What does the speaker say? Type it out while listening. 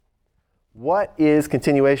What is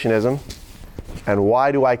continuationism, and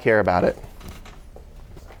why do I care about it?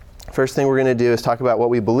 First thing we're going to do is talk about what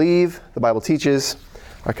we believe the Bible teaches,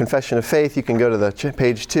 our confession of faith. You can go to the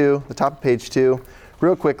page 2, the top of page 2,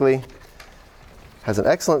 real quickly. Has an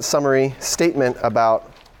excellent summary statement about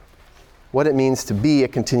what it means to be a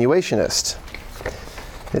continuationist.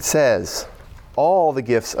 It says, all the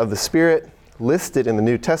gifts of the Spirit listed in the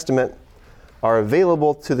New Testament are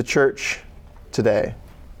available to the church today.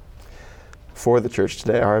 Are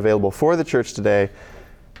available for the church today,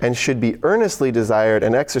 and should be earnestly desired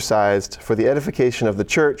and exercised for the edification of the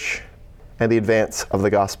church and the advance of the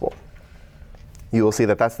gospel. You will see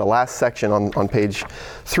that that's the last section on page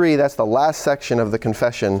 3. That's the last section of the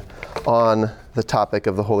confession on the topic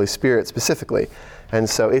of the Holy Spirit specifically. And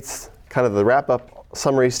so it's kind of the wrap-up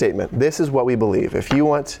summary statement. This is what we believe. If you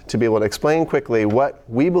want to be able to explain quickly what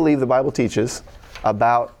we believe the Bible teaches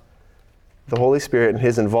about the Holy Spirit and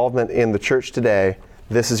His involvement in the church today,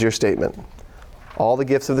 this is your statement. All the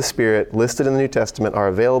gifts of the Spirit listed in the New Testament are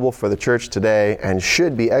available for the church today and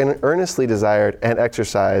should be earnestly desired and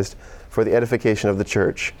exercised for the edification of the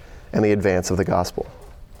church and the advance of the gospel.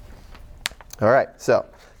 All right, so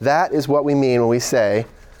that is what we mean when we say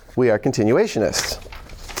we are continuationists.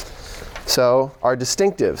 So, our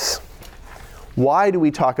distinctives. Why do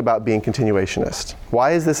we talk about being continuationist?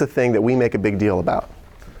 Why is this a thing that we make a big deal about?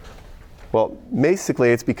 Well,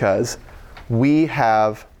 basically it's because we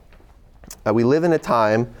live in a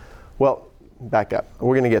time, well, back up.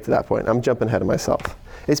 We're going to get to that point. I'm jumping ahead of myself.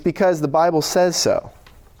 It's because the Bible says so.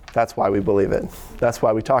 That's why we believe it. That's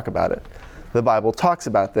why we talk about it. The Bible talks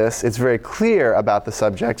about this. It's very clear about the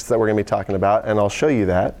subjects that we're going to be talking about, and I'll show you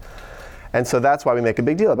that. And so that's why we make a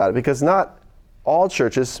big deal about it, because not all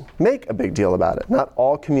churches make a big deal about it. Not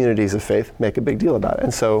all communities of faith make a big deal about it.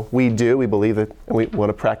 And so we believe it, and we want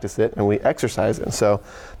to practice it, and we exercise it. And so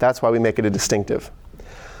that's why we make it a distinctive.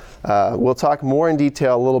 We'll talk more in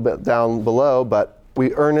detail a little bit down below, but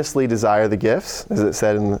we earnestly desire the gifts, as it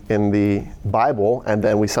said in the Bible, and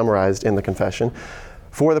then we summarized in the confession,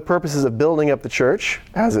 for the purposes of building up the church,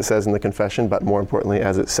 as it says in the confession, but more importantly,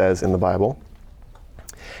 as it says in the Bible.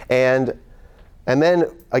 And then,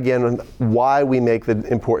 again, why we make the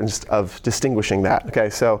importance of distinguishing that. Okay,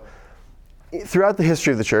 so throughout the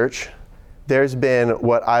history of the church, there's been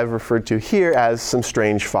what I've referred to here as some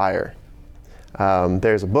strange fire.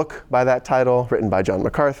 There's a book by that title, written by John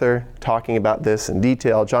MacArthur, talking about this in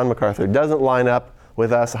detail. John MacArthur doesn't line up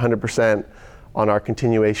with us 100% on our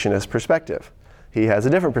continuationist perspective. He has a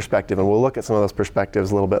different perspective, and we'll look at some of those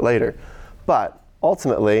perspectives a little bit later. But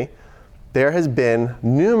ultimately, there has been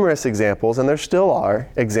numerous examples, and there still are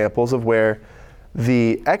examples of where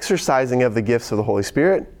the exercising of the gifts of the Holy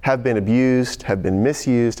Spirit have been abused, have been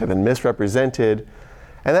misused, have been misrepresented,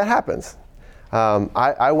 and that happens. I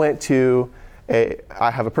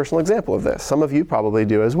have a personal example of this. Some of you probably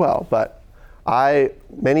do as well, but I,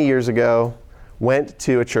 many years ago, went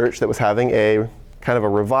to a church that was having a kind of a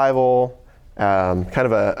revival,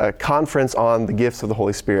 a conference on the gifts of the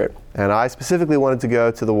Holy Spirit. And I specifically wanted to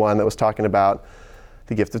go to the one that was talking about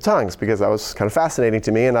the gift of tongues, because that was kind of fascinating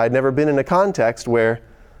to me, and I'd never been in a context where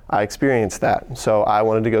I experienced that. So I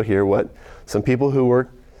wanted to go hear what some people who were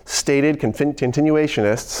stated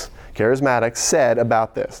continuationists, charismatics, said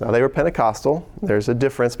about this. Now, they were Pentecostal. There's a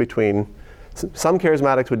difference between, some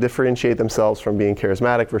charismatics would differentiate themselves from being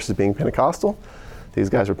charismatic versus being Pentecostal. These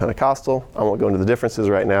guys were Pentecostal. I won't go into the differences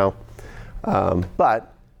right now. But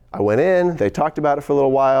I went in, they talked about it for a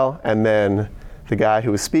little while, and then the guy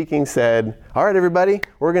who was speaking said, all right, everybody,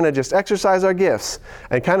 we're going to just exercise our gifts.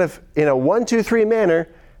 And kind of in a 1, 2, 3 manner,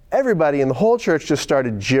 everybody in the whole church just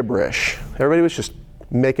started gibberish. Everybody was just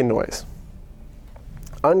making noise.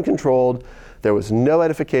 Uncontrolled. There was no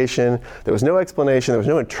edification. There was no explanation. There was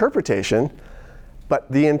no interpretation.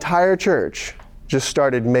 But the entire church just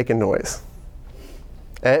started making noise.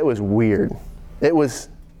 And it was weird. It was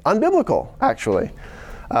unbiblical, actually.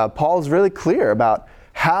 Paul's really clear about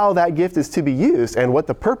how that gift is to be used and what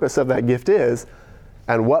the purpose of that gift is,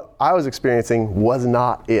 and what I was experiencing was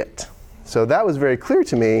not it. So that was very clear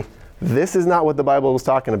to me. This is not what the Bible was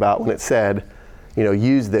talking about when it said,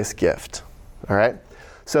 use this gift. All right?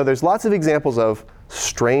 So there's lots of examples of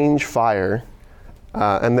strange fire,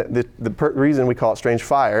 and the reason we call it strange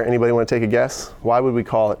fire, anybody want to take a guess? Why would we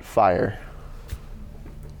call it fire?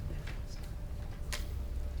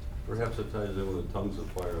 Perhaps it ties in with the tongues of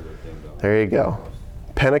fire that came down. There you go.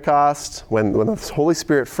 Pentecost, when the Holy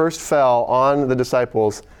Spirit first fell on the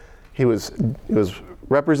disciples, it was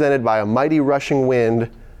represented by a mighty rushing wind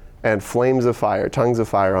and flames of fire, tongues of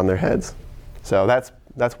fire on their heads. So that's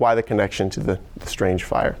That's why the connection to the strange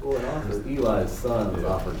fire. Well, and also Eli's son was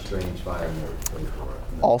offered strange fire and never prayed for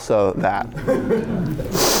it. Also that.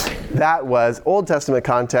 That was Old Testament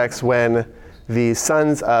context when the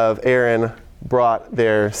sons of Aaron brought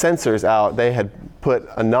their censers out. They had put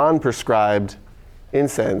a non-prescribed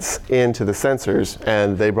incense into the censers,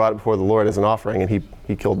 and they brought it before the Lord as an offering, and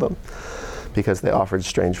he killed them because they offered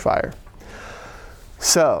strange fire.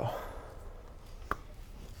 So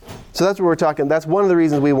that's what we're talking. That's one of the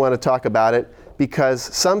reasons we want to talk about it, because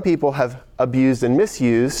some people have abused and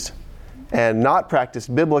misused and not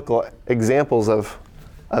practiced biblical examples of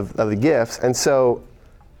the gifts. And so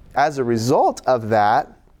as a result of that,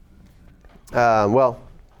 I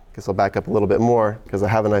guess I'll back up a little bit more because I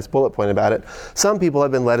have a nice bullet point about it. Some people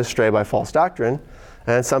have been led astray by false doctrine,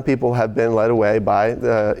 and some people have been led away by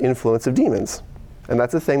the influence of demons. And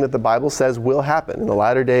that's a thing that the Bible says will happen. In the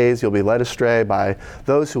latter days, you'll be led astray by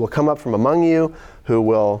those who will come up from among you, who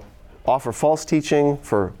will offer false teaching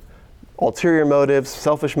for ulterior motives,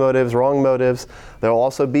 selfish motives, wrong motives. There will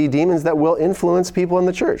also be demons that will influence people in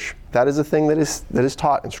the church. That is a thing that is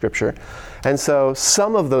taught in Scripture. And so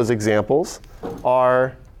some of those examples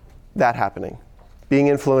are that happening. Being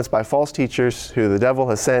influenced by false teachers who the devil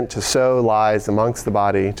has sent to sow lies amongst the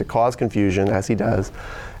body, to cause confusion, as he does,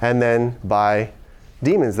 and then by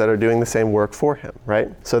demons that are doing the same work for him, right?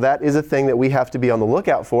 So that is a thing that we have to be on the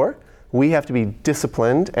lookout for. We have to be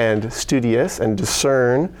disciplined and studious and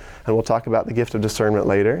discern, and we'll talk about the gift of discernment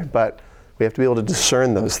later, but we have to be able to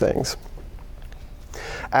discern those things.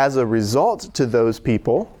 As a result to those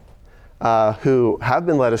people who have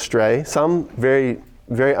been led astray, some very,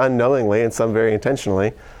 very unknowingly and some very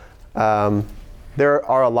intentionally, there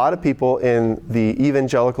are a lot of people in the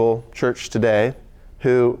evangelical church today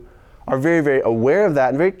who are very, very aware of that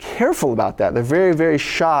and very careful about that. They're very, very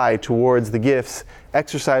shy towards the gifts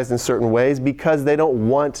exercised in certain ways because they don't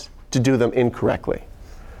want to do them incorrectly,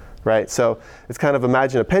 right? So it's kind of,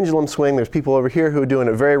 imagine a pendulum swing. There's people over here who are doing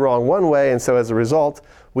it very wrong one way, and so as a result,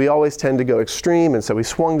 we always tend to go extreme, and so we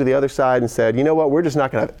swung to the other side and said, you know what, we're just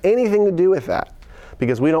not going to have anything to do with that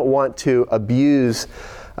because we don't want to abuse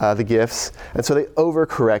the gifts. And so they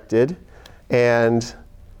overcorrected, and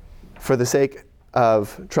for the sake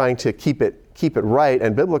of trying to keep it right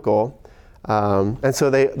and biblical, and so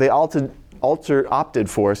they opted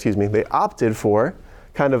for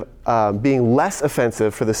kind of being less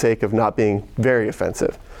offensive for the sake of not being very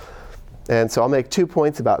offensive. And so I'll make 2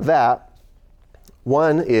 points about that.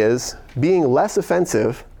 One is being less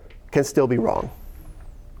offensive can still be wrong,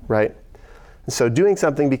 right? And so doing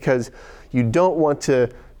something because you don't want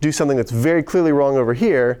to do something that's very clearly wrong over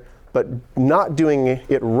here, but not doing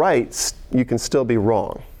it right, you can still be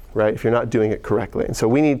wrong, right, if you're not doing it correctly. And so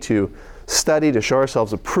we need to study to show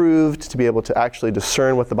ourselves approved, to be able to actually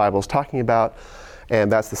discern what the Bible is talking about. And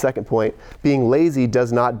that's the second point. Being lazy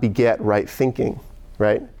does not beget right thinking,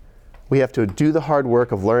 right? We have to do the hard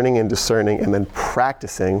work of learning and discerning and then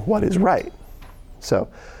practicing what is right. So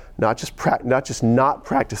not just not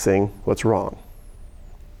practicing what's wrong,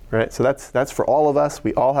 right? So that's for all of us.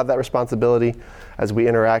 We all have that responsibility as we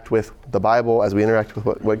interact with the Bible, as we interact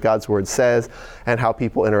with what God's Word says, and how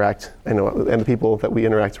people interact, and the people that we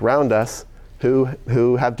interact around us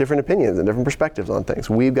who have different opinions and different perspectives on things.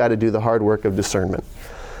 We've got to do the hard work of discernment.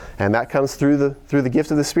 And that comes through the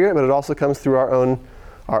gift of the Spirit, but it also comes through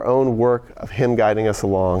our own work of Him guiding us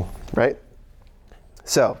along, right?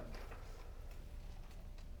 So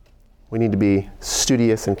we need to be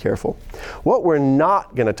studious and careful. What we're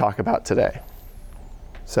not going to talk about today,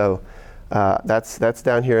 so that's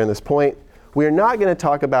down here in this point. We're not going to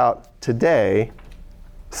talk about today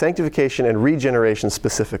sanctification and regeneration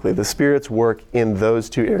specifically, the Spirit's work in those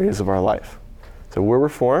two areas of our life. So we're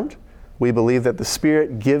Reformed. We believe that the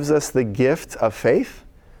Spirit gives us the gift of faith,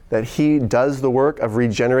 that He does the work of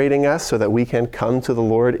regenerating us so that we can come to the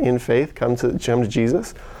Lord in faith, come to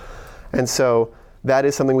Jesus. And so that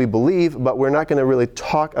is something we believe, but we're not going to really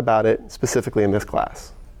talk about it specifically in this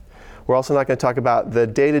class. We're also not going to talk about the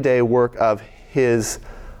day-to-day work of His,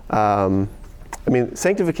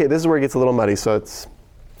 sanctification. This is where it gets a little muddy, so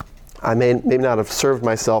I may not have served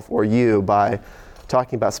myself or you by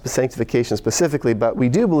talking about sanctification specifically, but we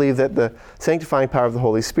do believe that the sanctifying power of the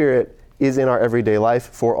Holy Spirit is in our everyday life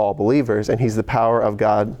for all believers, and He's the power of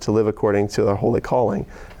God to live according to our holy calling.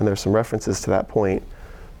 And there's some references to that point.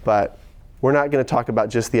 But we're not going to talk about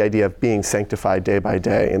just the idea of being sanctified day by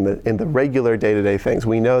day in the regular day-to-day things.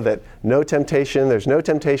 We know that there's no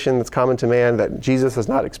temptation that's common to man that Jesus has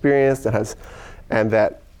not experienced and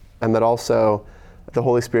that also the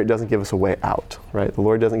Holy Spirit doesn't give us a way out, right? The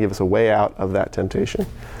Lord doesn't give us a way out of that temptation.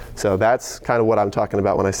 So that's kind of what I'm talking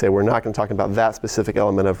about when I say we're not going to talk about that specific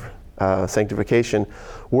element of sanctification.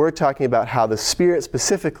 We're talking about how the Spirit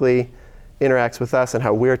specifically interacts with us and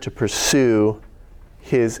how we're to pursue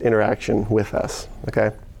his interaction with us,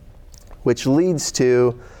 okay? Which leads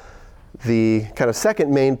to the kind of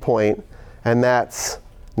second main point, and that's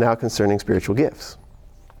now concerning spiritual gifts.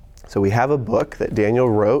 So we have a book that Daniel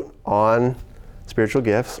wrote on spiritual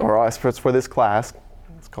gifts, or it's for this class.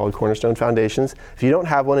 It's called Cornerstone Foundations. If you don't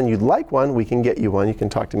have one and you'd like one, we can get you one. You can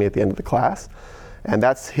talk to me at the end of the class. And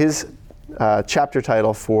that's his chapter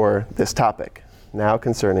title for this topic, now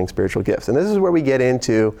concerning spiritual gifts. And this is where we get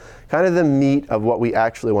into kind of the meat of what we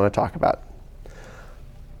actually want to talk about.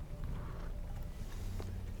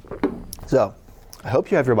 So, I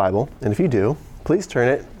hope you have your Bible, and if you do, please turn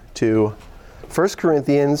it to 1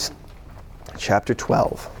 Corinthians chapter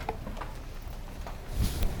 12.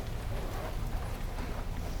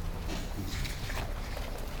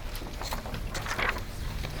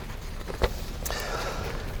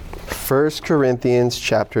 First Corinthians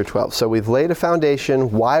chapter 12. So we've laid a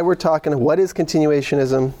foundation, why we're talking, what is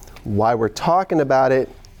continuationism, why we're talking about it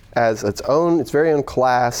as its very own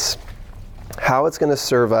class, how it's going to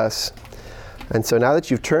serve us. And so now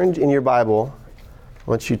that you've turned in your Bible, I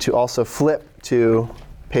want you to also flip to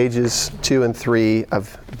pages 2 and 3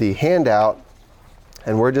 of the handout,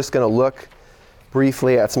 and we're just going to look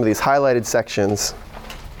briefly at some of these highlighted sections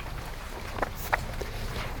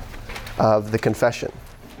of the confession.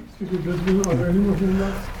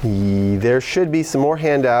 There should be some more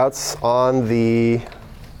handouts on the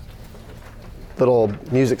little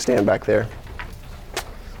music stand back there.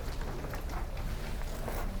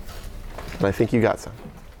 And I think you got some.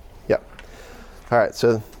 Yep. All right,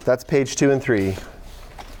 so that's page 2 and 3.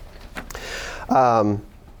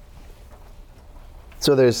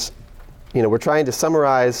 So there's, we're trying to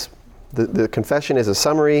summarize. The confession is a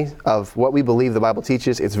summary of what we believe the Bible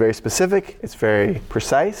teaches. It's very specific. It's very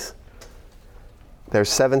precise. There's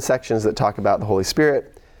 7 sections that talk about the Holy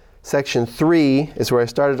Spirit. Section 3 is where I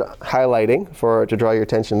started highlighting to draw your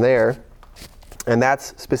attention there. And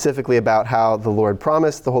that's specifically about how the Lord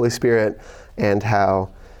promised the Holy Spirit and how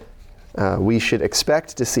we should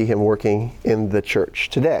expect to see him working in the church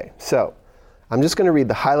today. So I'm just going to read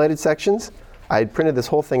the highlighted sections. I printed this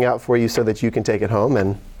whole thing out for you so that you can take it home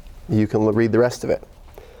and you can read the rest of it.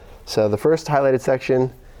 So the first highlighted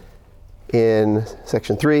section in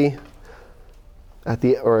section 3, at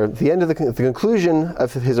the end of the conclusion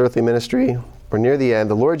of his earthly ministry, or near the end,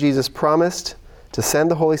 the Lord Jesus promised to send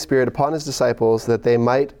the Holy Spirit upon his disciples that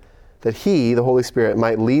he, the Holy Spirit,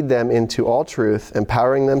 might lead them into all truth,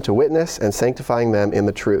 empowering them to witness and sanctifying them in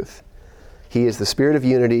the truth. He is the Spirit of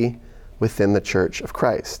unity within the Church of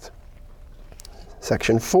Christ.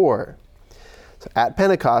 Section 4. So at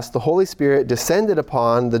Pentecost, the Holy Spirit descended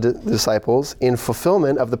upon the disciples in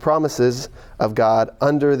fulfillment of the promises of God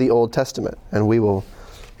under the Old Testament. And we will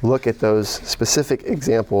look at those specific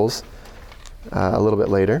examples a little bit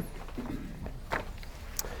later.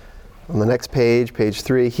 On the next page, page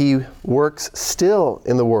 3, he works still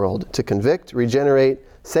in the world to convict, regenerate,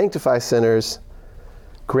 sanctify sinners,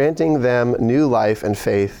 granting them new life and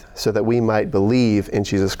faith so that we might believe in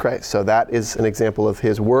Jesus Christ. So that is an example of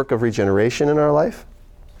his work of regeneration in our life.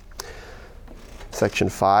 Section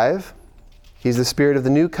 5, he's the Spirit of the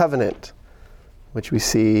new covenant, which we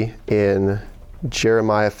see in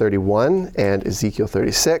Jeremiah 31 and Ezekiel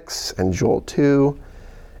 36 and Joel 2.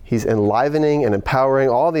 He's enlivening and empowering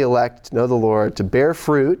all the elect to know the Lord, to bear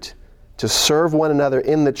fruit, to serve one another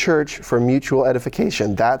in the church for mutual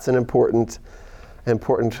edification. That's an important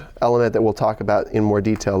element that we'll talk about in more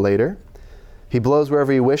detail later. He blows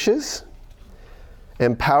wherever he wishes,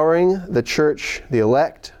 empowering the church, the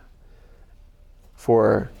elect,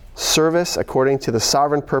 for service according to the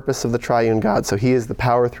sovereign purpose of the triune God. So he is the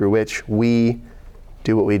power through which we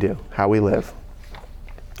do what we do, how we live.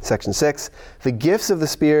 Section 6, the gifts of the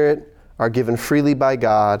Spirit are given freely by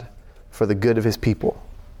God for the good of his people.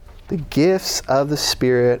 The gifts of the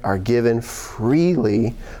Spirit are given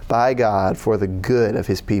freely by God for the good of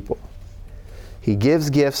his people. He gives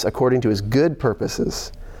gifts according to his good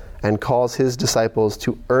purposes and calls his disciples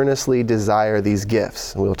to earnestly desire these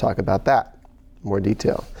gifts. And we'll talk about that in more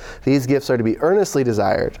detail. These gifts are to be earnestly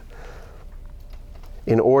desired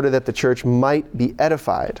in order that the church might be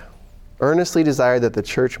edified. Earnestly desired that the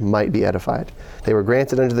church might be edified. They were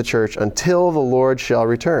granted unto the church until the Lord shall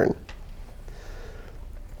return.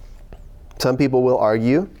 Some people will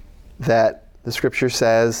argue that the scripture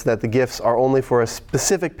says that the gifts are only for a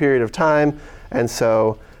specific period of time, and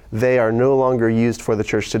so they are no longer used for the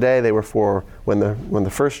church today. They were for when the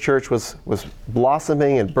first church was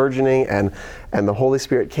blossoming and burgeoning, and the Holy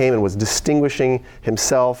Spirit came and was distinguishing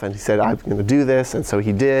himself, and he said, I'm going to do this, and so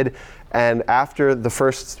he did. And after the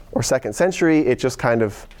first or second century, he just kind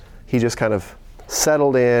of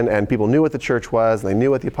settled in, and people knew what the church was, and they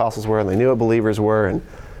knew what the apostles were, and they knew what believers were, and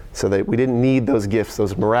so we didn't need those gifts,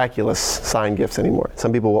 those miraculous sign gifts anymore.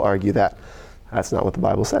 Some people will argue that that's not what the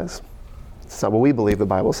Bible says. It's not what we believe the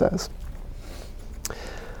Bible says.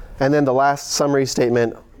 And then the last summary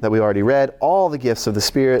statement that we already read, all the gifts of the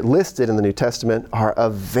Spirit listed in the New Testament are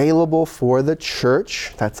available for the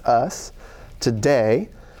church, that's us, today,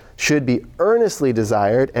 should be earnestly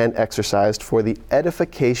desired and exercised for the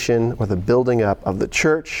edification or the building up of the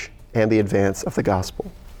church and the advance of the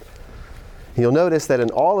gospel. You'll notice that in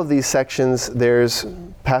all of these sections, there's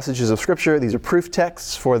passages of Scripture. These are proof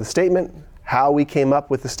texts for the statement. How we came up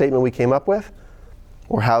with the statement we came up with,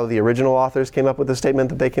 or how the original authors came up with the statement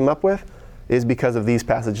that they came up with, is because of these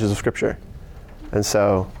passages of Scripture. And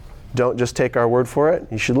so don't just take our word for it.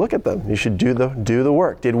 You should look at them. You should do the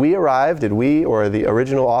work. Did we or the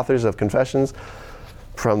original authors of confessions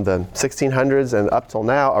from the 1600s and up till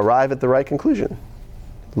now arrive at the right conclusion?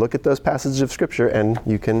 Look at those passages of Scripture and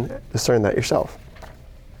you can discern that yourself.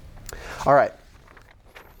 All right.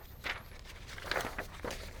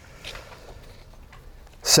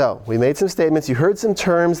 So, we made some statements. You heard some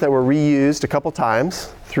terms that were reused a couple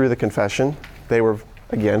times through the confession. They were,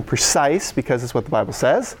 again, precise because it's what the Bible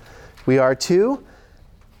says. We are to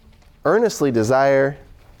earnestly desire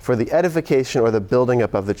for the edification or the building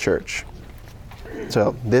up of the church.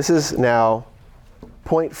 So, this is now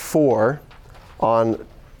point 4 on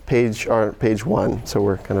page 1. So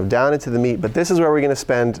we're kind of down into the meat, but this is where we're going to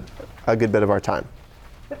spend a good bit of our time.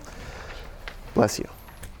 Bless you.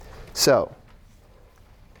 So,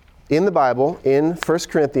 in the Bible, in 1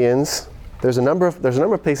 Corinthians, there's a number of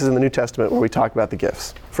places in the New Testament where we talk about the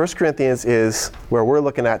gifts. 1 Corinthians is where we're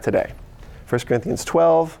looking at today. 1 Corinthians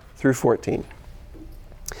 12 through 14.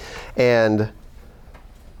 And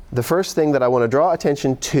the first thing that I want to draw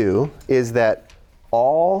attention to is that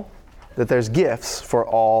there's gifts for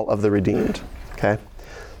all of the redeemed. Okay?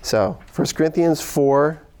 So, 1 Corinthians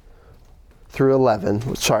 4 through 11.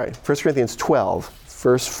 1 Corinthians 12,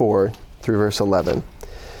 verse 4 through verse 11.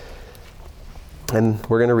 And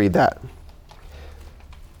we're going to read that.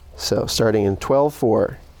 So, starting in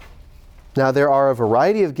 12:4. Now there are a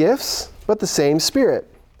variety of gifts, but the same Spirit.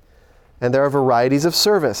 And there are varieties of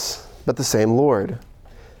service, but the same Lord.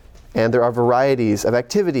 And there are varieties of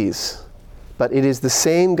activities, but it is the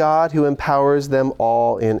same God who empowers them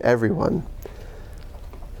all in everyone.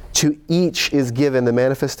 To each is given the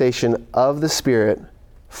manifestation of the Spirit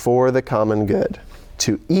for the common good.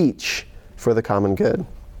 To each for the common good.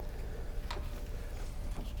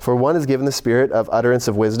 For one is given the spirit of utterance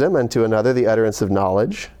of wisdom, and to another the utterance of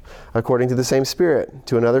knowledge, according to the same Spirit.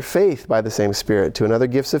 To another faith by the same Spirit. To another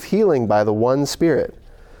gifts of healing by the one Spirit.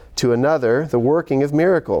 To another the working of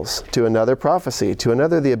miracles. To another prophecy. To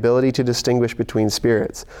another the ability to distinguish between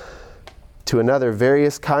spirits. To another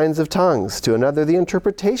various kinds of tongues. To another the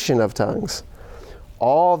interpretation of tongues.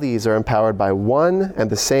 All these are empowered by one and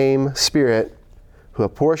the same Spirit, who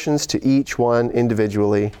apportions to each one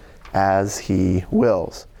individually as He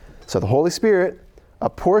wills. So the Holy Spirit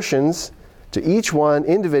apportions to each one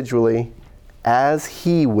individually as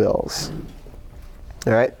He wills.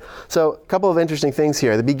 All right? So a couple of interesting things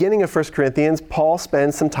here. At the beginning of 1 Corinthians, Paul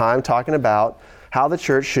spends some time talking about how the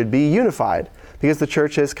church should be unified, because the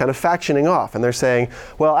church is kind of factioning off. And they're saying,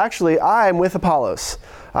 well, actually, I'm with Apollos.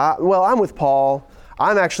 I'm with Paul.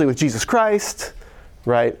 I'm actually with Jesus Christ,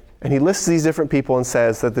 right? And he lists these different people and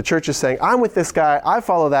says that the church is saying, I'm with this guy, I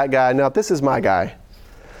follow that guy, no, this is my guy.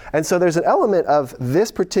 And so there's an element of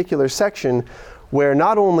this particular section where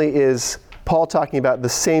not only is Paul talking about the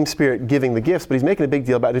same Spirit giving the gifts, but he's making a big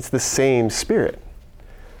deal about it's the same Spirit.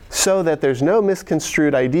 So that there's no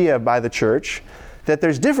misconstrued idea by the church that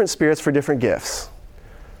there's different spirits for different gifts.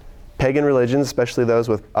 Pagan religions, especially those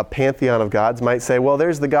with a pantheon of gods, might say, well,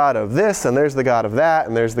 there's the God of this, and there's the God of that,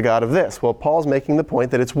 and there's the God of this. Well, Paul's making the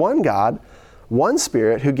point that it's one God, one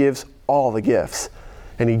Spirit, who gives all the gifts.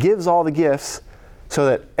 And He gives all the gifts so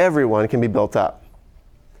that everyone can be built up.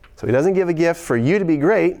 So He doesn't give a gift for you to be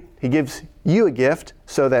great. He gives you a gift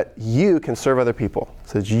so that you can serve other people,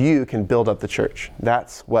 so that you can build up the church.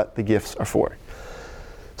 That's what the gifts are for.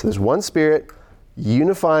 So there's one Spirit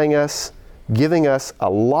unifying us, giving us a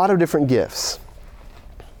lot of different gifts.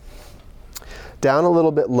 Down a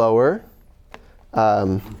little bit lower,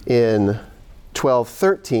 in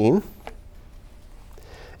 12:13,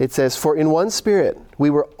 it says, for in one Spirit we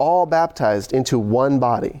were all baptized into one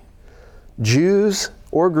body, Jews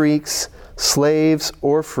or Greeks, slaves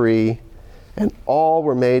or free, and all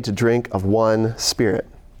were made to drink of one Spirit.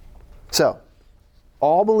 So,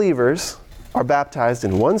 all believers are baptized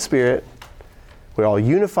in one Spirit. We're all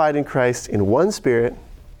unified in Christ in one Spirit,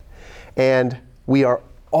 and we are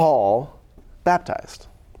all baptized.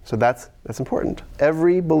 So that's important.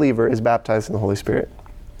 Every believer is baptized in the Holy Spirit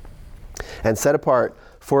and set apart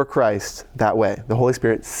for Christ that way. The Holy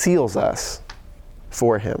Spirit seals us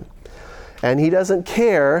for Him. And He doesn't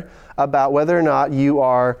care about whether or not you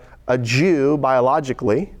are a Jew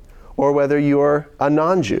biologically or whether you're a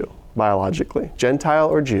non-Jew biologically, Gentile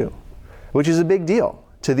or Jew, which is a big deal.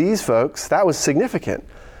 To these folks, that was significant.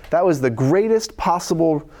 That was the greatest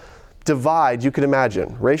possible divide you could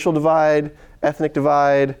imagine. Racial divide, ethnic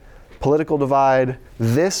divide, political divide.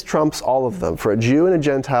 This trumps all of them. For a Jew and a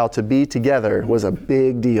Gentile to be together was a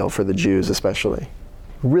big deal for the Jews especially.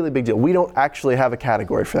 Really big deal. We don't actually have a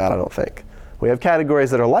category for that, I don't think. We have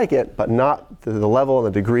categories that are like it, but not to the level and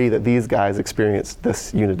the degree that these guys experienced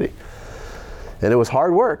this unity. And it was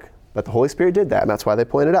hard work, but the Holy Spirit did that, and that's why they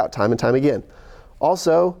pointed out time and time again.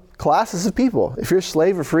 Also, classes of people. If you're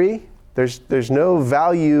slave or free, there's no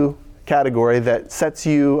value category that sets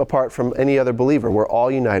you apart from any other believer. We're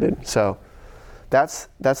all united. So that's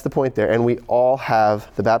the point there. And we all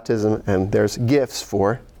have the baptism, and there's gifts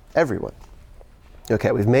for everyone.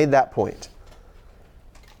 Okay, we've made that point.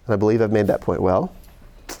 And I believe I've made that point well.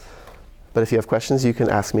 But if you have questions, you can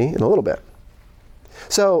ask me in a little bit.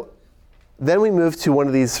 So then we move to one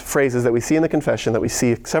of these phrases that we see in the confession, that we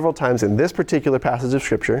see several times in this particular passage of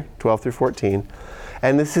Scripture, 12 through 14.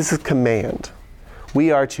 And this is a command.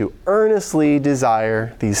 We are to earnestly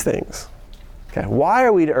desire these things. Okay, why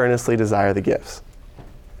are we to earnestly desire the gifts?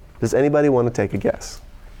 Does anybody want to take a guess?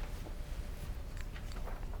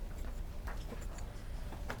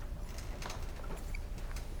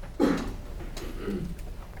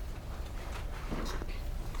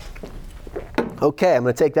 Okay, I'm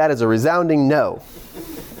going to take that as a resounding no.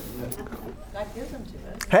 God gives them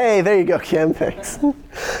to us. Hey, there you go, Kim. Thanks.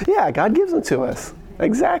 Yeah, God gives them to us.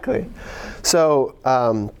 Exactly. So,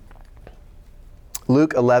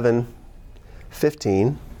 Luke 13,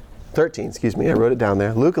 I wrote it down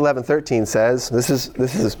there. Luke 11:13 says, this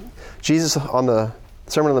is Jesus on the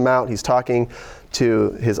Sermon on the Mount. He's talking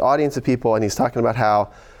to his audience of people, and he's talking about how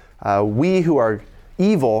we who are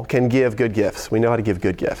evil can give good gifts. We know how to give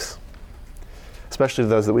good gifts, especially to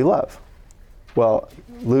those that we love. Well,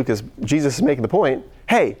 Jesus is making the point,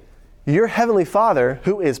 hey, your heavenly Father,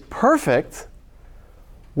 who is perfect,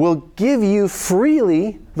 will give you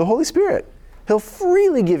freely the Holy Spirit. He'll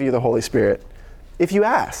freely give you the Holy Spirit if you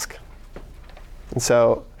ask. And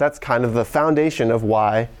so that's kind of the foundation of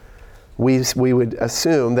why we would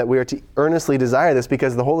assume that we are to earnestly desire this,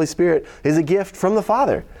 because the Holy Spirit is a gift from the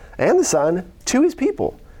Father and the Son to His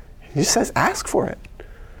people. He just says, ask for it.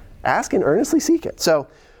 Ask and earnestly seek it. So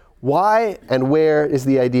why and where is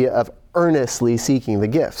the idea of earnestly seeking the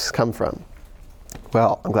gifts come from?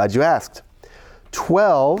 Well, I'm glad you asked.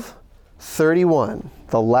 12:31,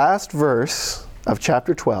 the last verse of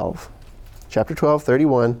chapter 12,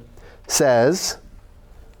 31, says,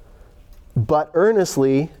 but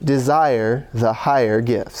earnestly desire the higher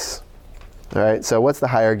gifts. All right, so what's the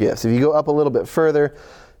higher gifts? If you go up a little bit further,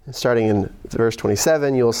 starting in verse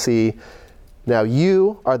 27, you'll see, now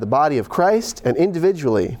you are the body of Christ and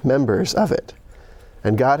individually members of it.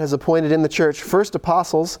 And God has appointed in the church first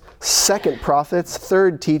apostles, second prophets,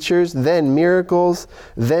 third teachers, then miracles,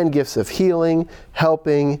 then gifts of healing,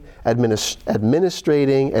 helping,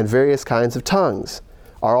 administrating, and various kinds of tongues.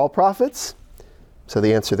 Are all prophets? So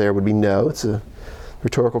the answer there would be no. It's a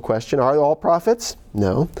rhetorical question. Are all prophets?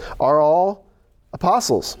 No. Are all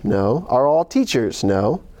apostles? No. Are all teachers?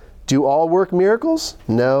 No. Do all work miracles?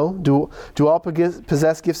 No. Do all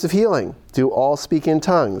possess gifts of healing? Do all speak in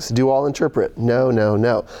tongues? Do all interpret?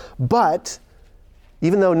 No. But,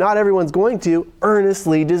 even though not everyone's going to,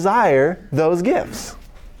 earnestly desire those gifts.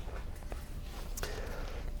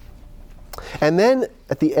 And then,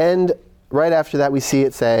 at the end, right after that, we see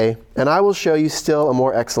it say, and I will show you still a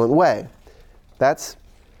more excellent way. That's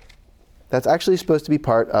actually supposed to be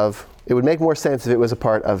part of, it would make more sense if it was a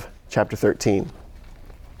part of chapter 13.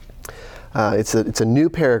 It's a new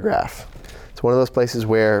paragraph. It's one of those places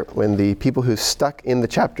where when the people who stuck in the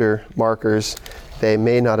chapter markers, they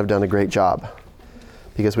may not have done a great job.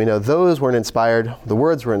 Because we know those weren't inspired, the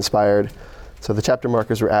words were inspired, so the chapter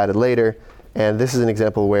markers were added later. And this is an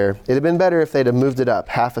example where it had been better if they'd have moved it up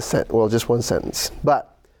just one sentence.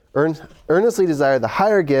 But earnestly desire the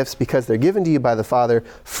higher gifts because they're given to you by the Father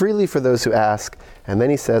freely for those who ask. And then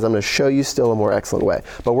he says, I'm going to show you still a more excellent way.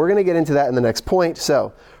 But we're going to get into that in the next point.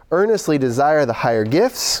 So, earnestly desire the higher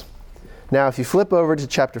gifts. Now, if you flip over to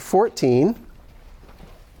chapter 14,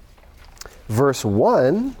 verse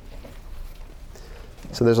 1,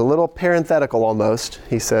 so there's a little parenthetical almost.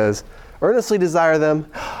 He says, earnestly desire them.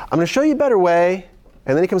 I'm going to show you a better way.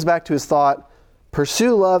 And then he comes back to his thought,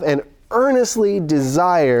 pursue love and earnestly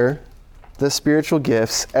desire the spiritual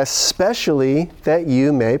gifts, especially that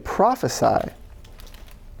you may prophesy.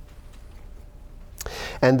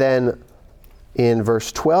 And then in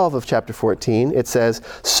verse 12 of chapter 14, it says,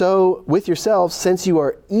 so with yourselves, since you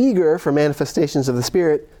are eager for manifestations of the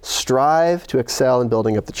Spirit, strive to excel in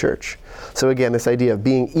building up the church. So again, this idea of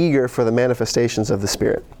being eager for the manifestations of the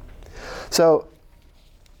Spirit. So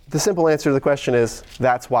the simple answer to the question is,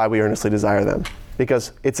 that's why we earnestly desire them.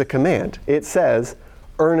 Because it's a command. It says,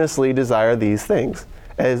 earnestly desire these things.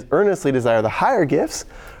 As earnestly desire the higher gifts,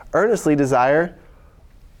 earnestly desire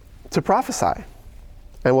to prophesy.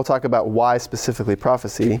 And we'll talk about why specifically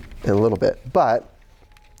prophecy in a little bit. But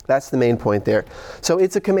that's the main point there. So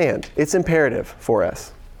it's a command. It's imperative for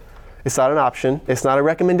us. It's not an option. It's not a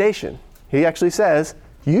recommendation. He actually says,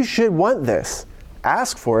 you should want this.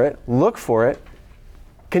 Ask for it. Look for it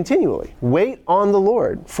continually. Wait on the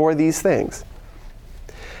Lord for these things.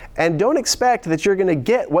 And don't expect that you're going to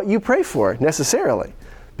get what you pray for necessarily.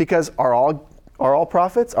 Because are all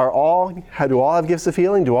prophets? Do all have gifts of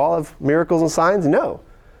healing? Do all have miracles and signs? No.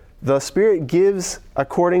 The Spirit gives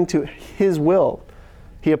according to His will.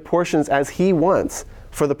 He apportions as He wants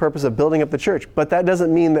for the purpose of building up the church. But that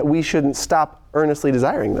doesn't mean that we shouldn't stop earnestly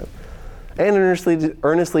desiring them. And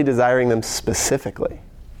earnestly desiring them specifically.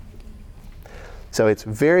 So it's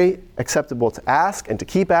very acceptable to ask and to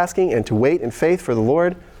keep asking and to wait in faith for the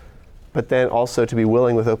Lord, but then also to be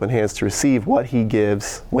willing with open hands to receive what He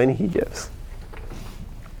gives when He gives.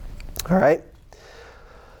 All right?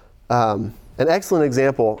 An excellent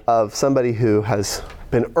example of somebody who has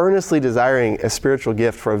been earnestly desiring a spiritual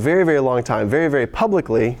gift for a very, very long time, very, very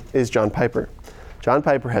publicly, is John Piper. John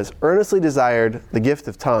Piper has earnestly desired the gift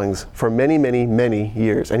of tongues for many, many, many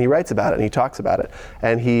years. And he writes about it and he talks about it.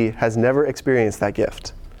 And he has never experienced that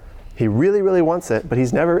gift. He really, really wants it, but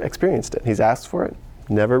he's never experienced it. He's asked for it,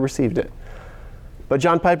 never received it. But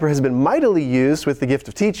John Piper has been mightily used with the gift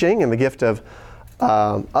of teaching and the gift of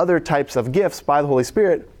other types of gifts by the Holy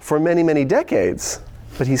Spirit for many, many decades.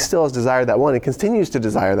 But he still has desired that one and continues to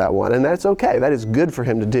desire that one. And that's okay. That is good for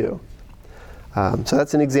him to do. So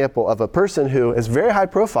that's an example of a person who is very high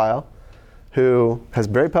profile, who has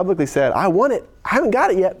very publicly said, I want it. I haven't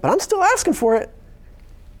got it yet, but I'm still asking for it.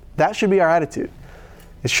 That should be our attitude.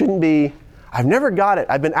 It shouldn't be, I've never got it.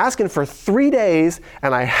 I've been asking for 3 days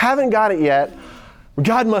and I haven't got it yet.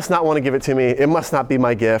 God must not want to give it to me. It must not be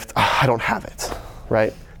my gift. I don't have it,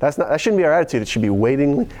 right? That shouldn't be our attitude. It should be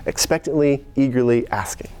waiting, expectantly, eagerly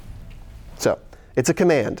asking. So it's a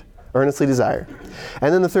command, earnestly desire.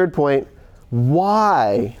 And then the third point,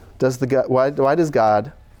 why does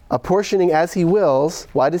God, apportioning as He wills,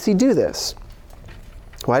 why does He do this?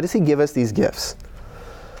 Why does He give us these gifts?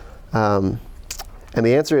 And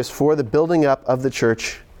the answer is for the building up of the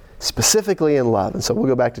church, specifically in love. And so we'll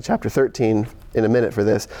go back to chapter 13 in a minute for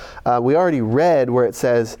this. We already read where it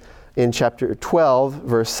says in chapter 12,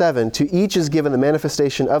 verse 7, to each is given the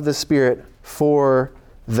manifestation of the Spirit for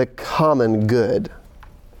the common good.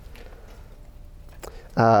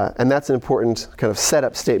 And that's an important kind of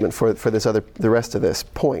setup statement for the rest of this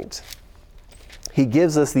point. He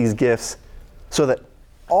gives us these gifts so that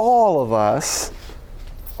all of us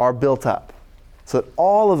are built up, so that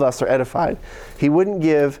all of us are edified. He wouldn't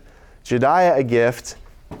give Jediah a gift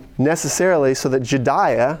necessarily so that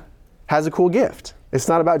Jediah has a cool gift. It's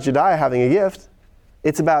not about Jediah having a gift.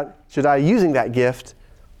 It's about Jediah using that gift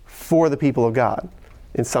for the people of God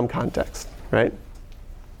in some context, right?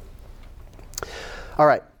 All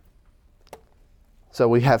right. So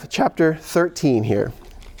we have chapter 13 here.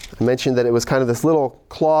 I mentioned that it was kind of this little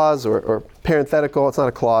clause or parenthetical. It's not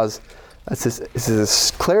a clause. This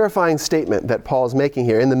is a clarifying statement that Paul is making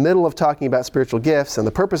here. In the middle of talking about spiritual gifts and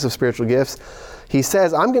the purpose of spiritual gifts, he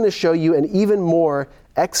says, I'm going to show you an even more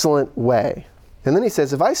excellent way. And then he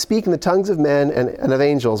says, if I speak in the tongues of men and of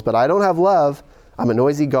angels, but I don't have love, I'm a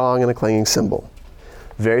noisy gong and a clanging cymbal.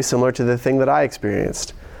 Very similar to the thing that I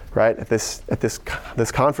experienced, right, at this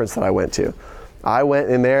conference that I went to. I went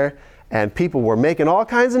in there and people were making all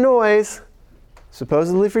kinds of noise,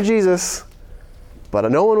 supposedly for Jesus, but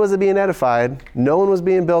no one was being edified. No one was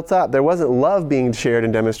being built up. There wasn't love being shared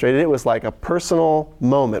and demonstrated. It was like a personal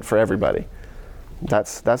moment for everybody.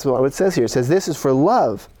 That's what it says here. It says, this is for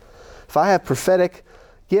love. If I have prophetic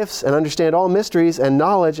gifts and understand all mysteries and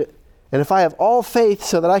knowledge, and if I have all faith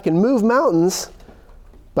so that I can move mountains,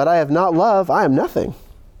 but I have not love, I am nothing.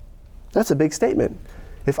 That's a big statement.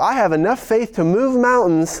 If I have enough faith to move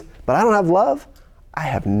mountains, but I don't have love, I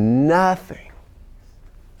have nothing.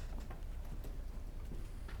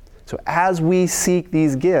 So as we seek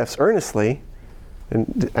these gifts earnestly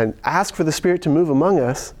and ask for the Spirit to move among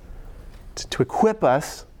us, to equip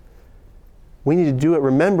us, we need to do it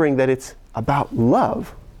remembering that it's about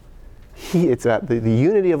love. It's about the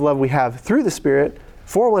unity of love we have through the Spirit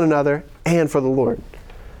for one another and for the Lord.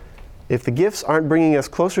 If the gifts aren't bringing us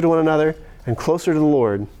closer to one another and closer to the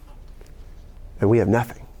Lord, then we have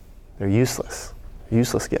nothing. They're useless.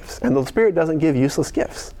 Useless gifts. And the Spirit doesn't give useless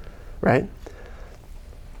gifts, right?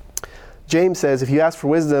 James says, if you ask for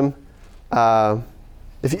wisdom,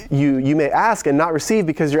 if you may ask and not receive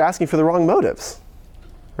because you're asking for the wrong motives,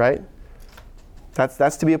 right?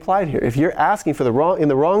 That's to be applied here. If you're asking for in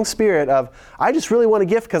the wrong spirit of, I just really want a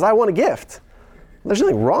gift because I want a gift. There's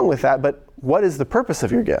nothing wrong with that, but what is the purpose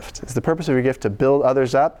of your gift? Is the purpose of your gift to build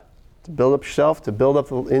others up, to build up yourself, to build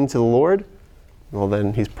up into the Lord? Well,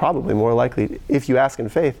 then he's probably more likely, if you ask in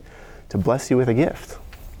faith, to bless you with a gift.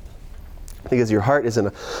 Because your heart is in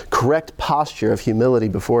a correct posture of humility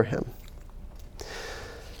before him.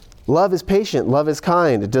 Love is patient. Love is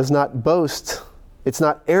kind. It does not boast. It's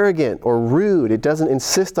not arrogant or rude. It doesn't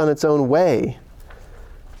insist on its own way.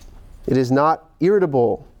 It is not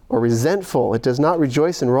irritable or resentful. It does not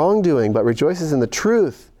rejoice in wrongdoing, but rejoices in the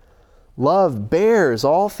truth. Love bears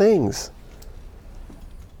all things.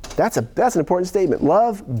 That's an important statement.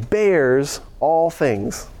 Love bears all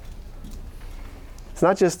things. It's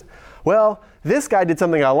not just, well, this guy did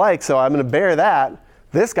something I like, so I'm going to bear that.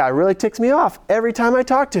 This guy really ticks me off every time I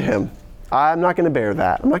talk to him. I'm not going to bear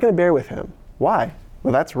that. I'm not going to bear with him. Why?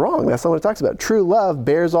 Well, that's wrong. That's not what it talks about. True love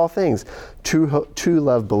bears all things. True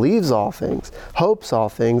love believes all things, hopes all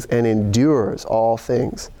things, and endures all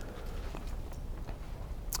things.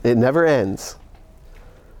 It never ends.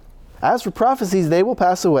 As for prophecies, they will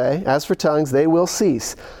pass away. As for tongues, they will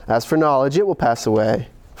cease. As for knowledge, it will pass away.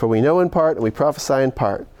 For we know in part and we prophesy in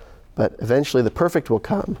part. But eventually the perfect will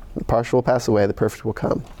come. The partial will pass away, the perfect will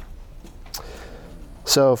come.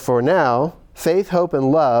 So for now, faith, hope,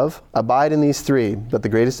 and love abide in these three, but the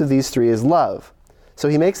greatest of these three is love. So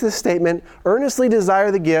he makes this statement, earnestly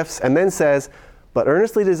desire the gifts, and then says, but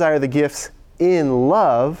earnestly desire the gifts in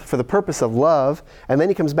love, for the purpose of love. And then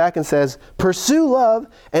he comes back and says, pursue love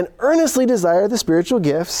and earnestly desire the spiritual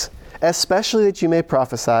gifts, especially that you may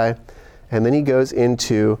prophesy. And then he goes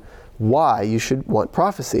into why you should want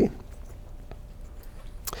prophecy.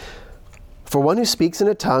 For one who speaks in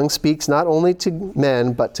a tongue speaks not only to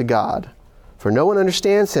men, but to God. For no one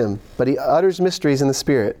understands him, but he utters mysteries in the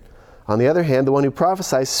Spirit. On the other hand, the one who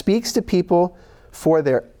prophesies speaks to people for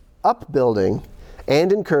their upbuilding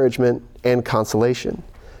and encouragement and consolation.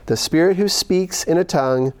 The Spirit who speaks in a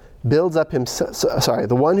tongue builds up himself.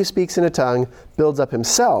 The one who speaks in a tongue builds up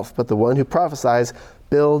himself, but the one who prophesies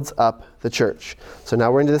builds up the church. So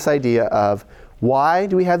now we're into this idea of why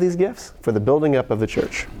do we have these gifts? For the building up of the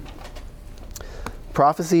church.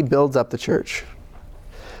 Prophecy builds up the church.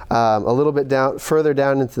 A little bit further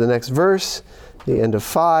down into the next verse, the end of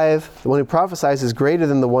 5, the one who prophesies is greater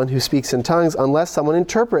than the one who speaks in tongues unless someone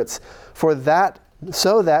interprets,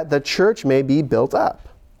 so that the church may be built up.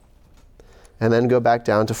 And then go back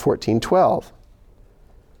down to 14:12.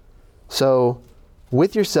 So,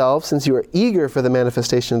 with yourselves, since you are eager for the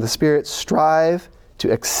manifestation of the Spirit, strive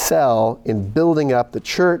to excel in building up the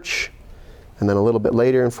church. And then a little bit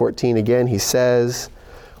later in 14 again, he says,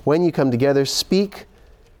 when you come together,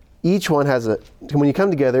 each one has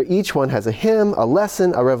a hymn, a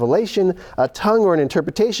lesson, a revelation, a tongue, or an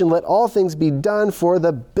interpretation. Let all things be done for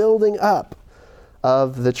the building up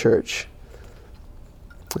of the church.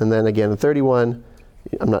 And then again in 31,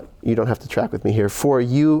 you don't have to track with me here. For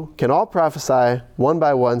you can all prophesy one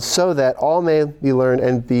by one, so that all may be learned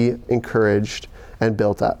and be encouraged and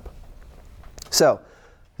built up. So,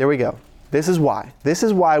 there we go. This is why. This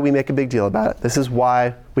is why we make a big deal about it. This is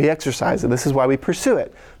why we exercise it. This is why we pursue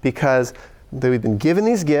it. Because we've been given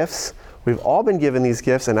these gifts. We've all been given these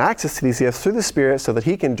gifts and access to these gifts through the Spirit so that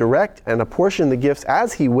he can direct and apportion the gifts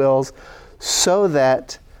as he wills so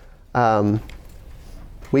that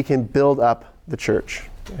we can build up the church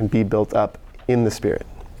and be built up in the Spirit.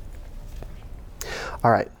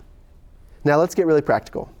 All right. Now let's get really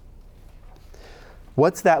practical.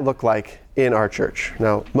 What's that look like in our church?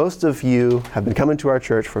 Now, most of you have been coming to our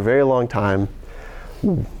church for a very long time.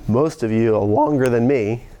 Most of you are longer than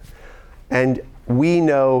me. And we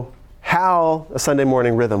know how a Sunday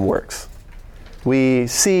morning rhythm works. We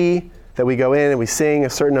see that we go in and we sing a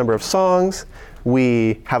certain number of songs.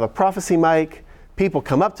 We have a prophecy mic. People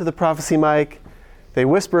come up to the prophecy mic. They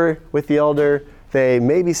whisper with the elder. they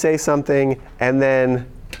maybe say something, and then,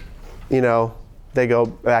 they go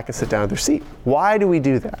back and sit down at their seat. Why do we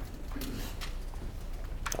do that?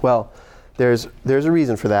 Well, there's a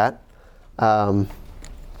reason for that. And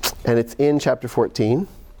it's in chapter 14.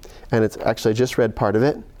 And it's actually, I just read part of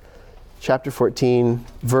it. Chapter 14,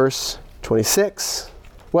 verse 26.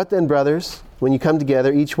 What then, brothers? When you come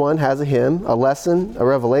together, each one has a hymn, a lesson, a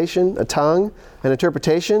revelation, a tongue, an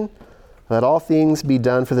interpretation. Let all things be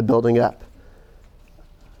done for the building up.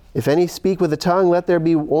 If any speak with a tongue, let there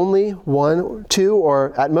be only one, or two,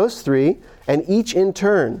 or at most three, and each in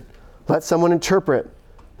turn. Let someone interpret.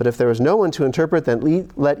 But if there is no one to interpret,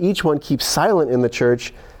 then let each one keep silent in the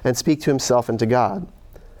church and speak to himself and to God.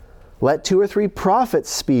 Let 2 or 3 prophets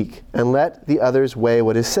speak, and let the others weigh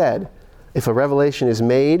what is said. If a revelation is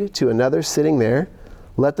made to another sitting there,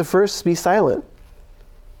 let the first be silent.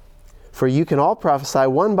 For you can all prophesy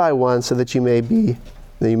one by one, so that you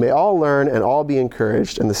may all learn and all be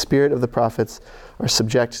encouraged, and the spirit of the prophets are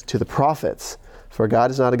subject to the prophets. For God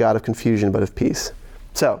is not a God of confusion, but of peace.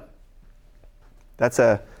 So, that's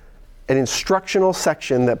an instructional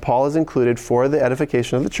section that Paul has included for the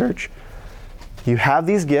edification of the church. You have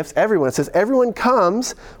these gifts. It says everyone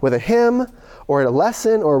comes with a hymn or a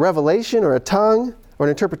lesson or a revelation or a tongue or an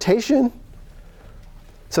interpretation.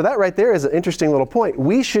 So that right there is an interesting little point.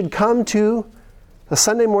 We should come to a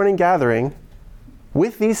Sunday morning gathering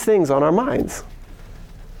with these things on our minds.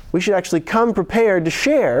 We should actually come prepared to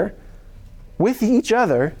share with each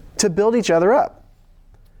other to build each other up.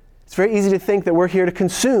 It's very easy to think that we're here to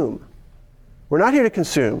consume. We're not here to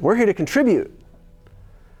consume. We're here to contribute.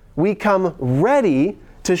 We come ready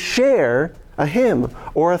to share a hymn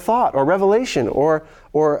or a thought or revelation or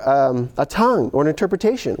a tongue or an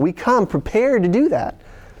interpretation. We come prepared to do that.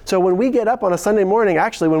 So when we get up on a Sunday morning,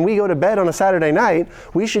 actually when we go to bed on a Saturday night,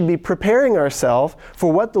 we should be preparing ourselves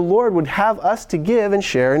for what the Lord would have us to give and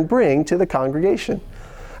share and bring to the congregation.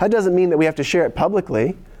 That doesn't mean that we have to share it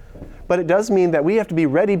publicly, but it does mean that we have to be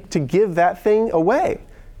ready to give that thing away.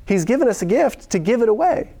 He's given us a gift to give it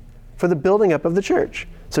away for the building up of the church.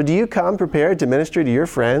 So do you come prepared to minister to your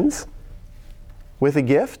friends with a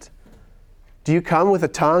gift? Do you come with a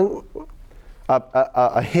tongue,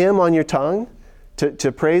 a hymn on your tongue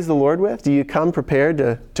to praise the Lord with? Do you come prepared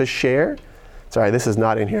to share? Sorry, this is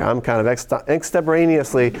not in here. I'm kind of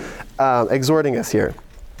extemporaneously exhorting us here.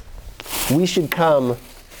 We should come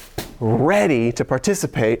ready to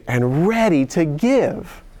participate and ready to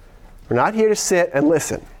give. We're not here to sit and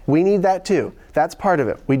listen. We need that too. That's part of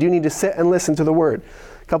it. We do need to sit and listen to the Word.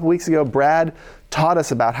 A couple weeks ago, Brad taught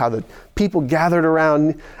us about how the people gathered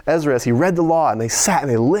around Ezra as he read the law, and they sat and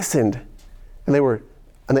they listened, and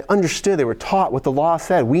they understood, they were taught what the law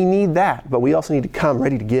said. We need that, but we also need to come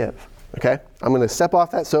ready to give. Okay? I'm going to step off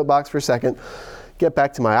that soapbox for a second, get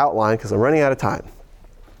back to my outline because I'm running out of time.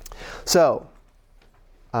 So,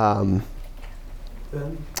 Ben?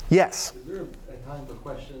 Yes? Is there a time for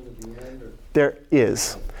questions at the end? Or? There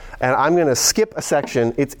is. And I'm going to skip a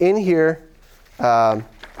section. It's in here, but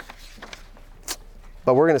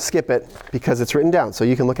we're going to skip it because it's written down, so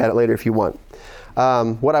you can look at it later if you want.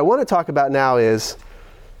 What I want to talk about now is,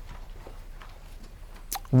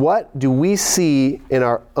 what do we see in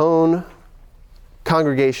our own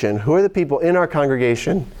congregation? Who are the people in our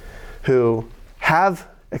congregation who have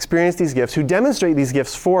experienced these gifts, who demonstrate these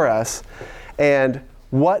gifts for us, and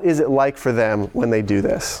what is it like for them when they do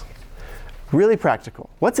this? Really practical.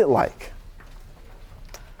 What's it like?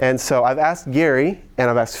 And so I've asked Gary and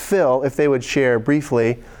I've asked Phil if they would share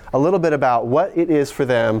briefly a little bit about what it is for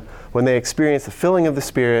them when they experience the filling of the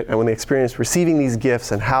Spirit and when they experience receiving these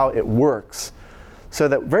gifts and how it works. So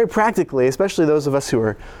that very practically, especially those of us who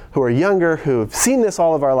are younger, who have seen this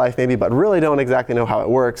all of our life maybe, but really don't exactly know how it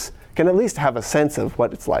works, can at least have a sense of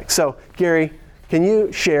what it's like. So, Gary, can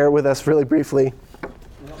you share with us really briefly?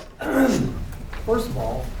 First of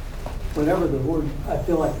all, whenever I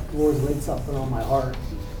feel like the Lord's laid something on my heart,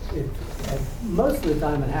 most of the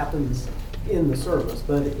time it happens in the service,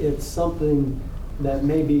 but it's something that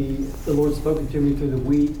maybe the Lord's spoken to me through the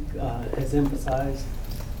week, has emphasized.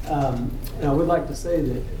 And I would like to say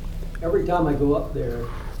that every time I go up there,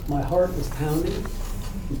 my heart is pounding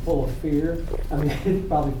and full of fear. I mean, it's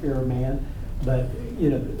probably fear of man, but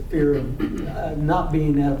fear of not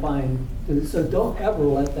being edifying. So don't ever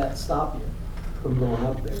let that stop you from going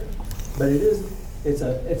up there. But it's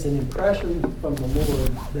an impression from the Lord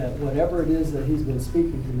that whatever it is that He's been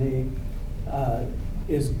speaking to me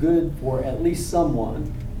is good for at least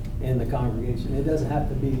someone in the congregation. It doesn't have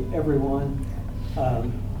to be everyone.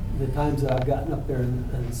 The times that I've gotten up there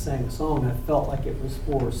and sang a song, I felt like it was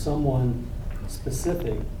for someone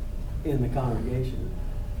specific in the congregation.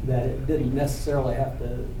 that it didn't necessarily have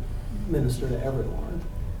to minister to everyone.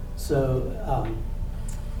 So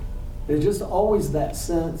there's just always that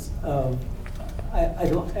sense of, I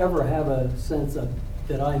don't ever have a sense of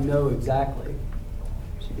that I know exactly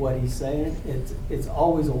what he's saying. It's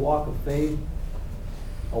always a walk of faith.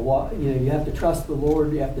 A walk, you have to trust the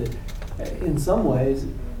Lord. You have to, in some ways,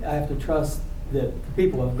 I have to trust that the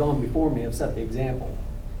people who have gone before me have set the example.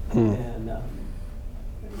 And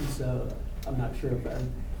so I'm not sure if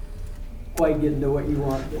I'm quite getting to what you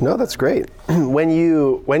want. No, that's great. When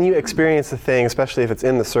you experience a thing, especially if it's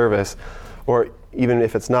in the service, or even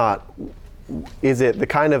if it's not, is it the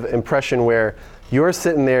kind of impression where you're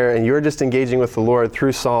sitting there and you're just engaging with the Lord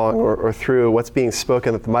through song or through what's being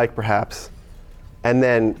spoken at the mic perhaps, and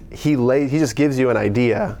then he just gives you an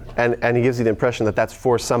idea and he gives you the impression that that's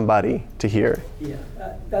for somebody to hear? Yeah,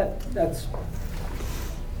 that's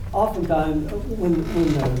oftentimes when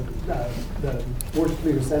the worship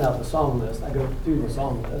leader sent out the song list, I go through the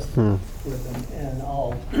song list with them, and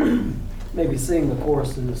I'll maybe sing the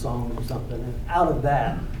chorus of the song or something, and out of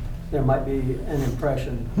that there might be an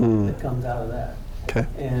impression that comes out of that. Okay.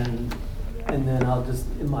 And then I'll just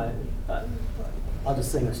I'll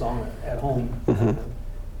just sing a song at home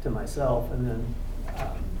to myself, and then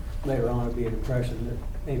later on it'll be an impression that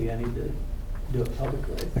maybe I need to do it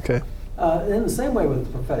publicly. Okay. In the same way with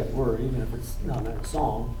the prophetic word, even if it's not in a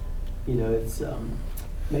song, it's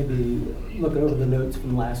maybe looking over the notes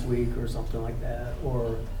from last week or something like that,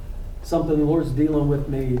 or something the Lord's dealing with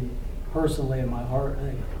me personally in my heart, and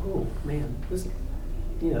I think, oh man,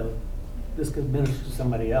 this could minister to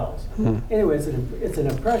somebody else. Anyway, it's an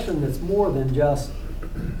impression that's more than just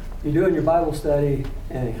you're doing your Bible study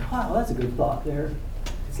and wow, that's a good thought there.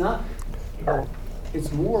 It's not.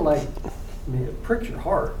 It's more like, it pricks your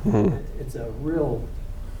heart. It's a real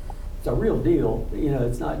deal.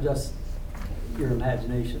 It's not just your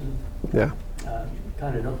imagination. Yeah.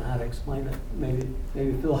 Kind of don't know how to explain it. Maybe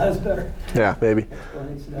Phil has better. Yeah, maybe.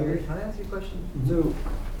 explanation of Gary, it. can I ask you a question? So,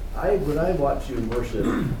 when I watch you worship,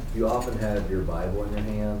 you often have your Bible in your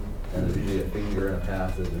hand, and there's usually a finger in a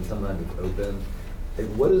passage, and sometimes it's open. Like,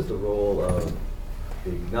 what is the role of,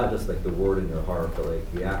 not just like the word in your heart, but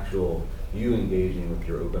like the actual you engaging with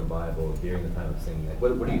your open Bible during the time of singing? Like,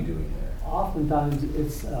 what are you doing there? Oftentimes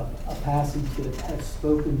it's a passage that has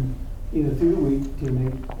spoken either through the week to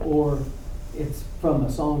me, or it's from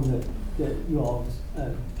a song that you all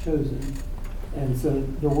have chosen. And so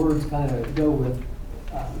the words kind of go with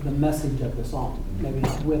the message of the song, maybe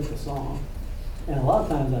not with the song. And a lot of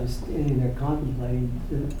times I'm standing there contemplating,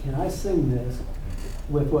 can I sing this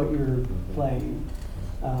with what you're playing?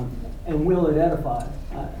 And will it edify?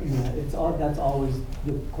 That's always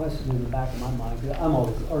the question in the back of my mind. I'm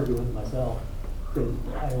always arguing with myself because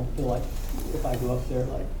I don't feel like if I go up there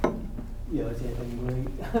it's anything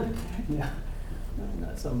great.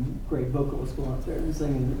 Not some great vocalist going up there and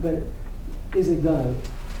singing, but is it gonna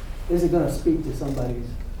speak to somebody's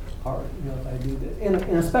heart? If I do this in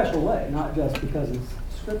a special way, not just because it's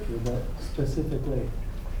scripture, but specifically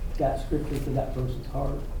got scripture to that person's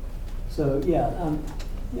heart. So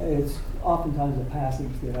it's oftentimes a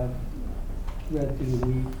passage that I've read through the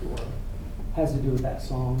week or has to do with that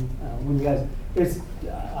song. When you guys,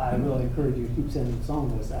 I really encourage you to keep sending the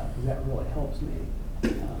song lists out because that really helps me.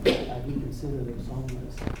 I do consider those song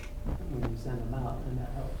lists when you send them out, and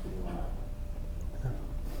that helps me a lot.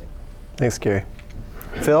 Thanks, Gary.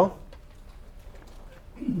 Phil?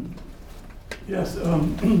 Yes.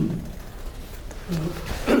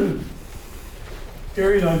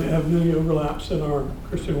 Gary and I have many overlaps in our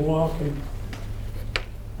Christian walk, and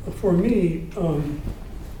for me,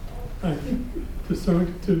 I think to some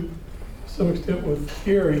extent with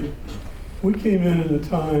Gary, we came in at a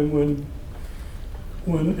time when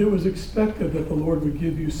it was expected that the Lord would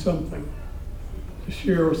give you something to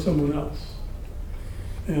share with someone else.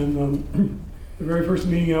 And the very first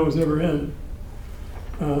meeting I was ever in,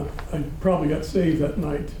 I probably got saved that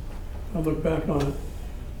night. I look back on it.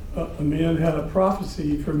 A man had a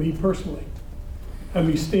prophecy for me personally, had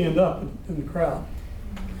me stand up in the crowd,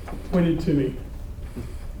 pointed to me,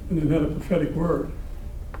 and then had a prophetic word.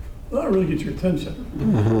 Well, that really gets your attention,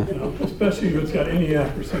 especially if it's got any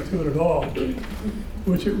accuracy to it at all,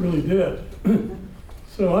 which it really did.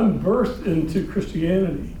 So I'm burst into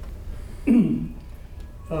Christianity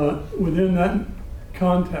within that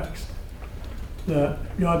context that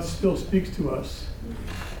God still speaks to us.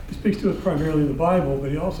 He speaks to us primarily in the Bible,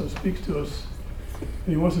 but he also speaks to us, and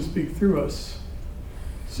he wants to speak through us.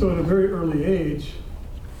 So at a very early age,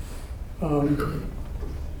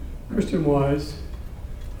 Christian-wise,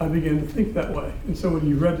 I began to think that way. And so when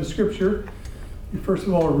you read the scripture, you first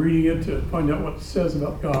of all are reading it to find out what it says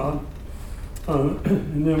about God,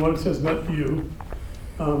 and then what it says about you.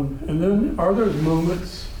 And then are there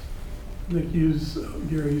moments, I think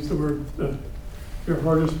Gary used the word, your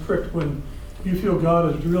heart is pricked when you feel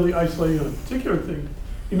God is really isolating on a particular thing.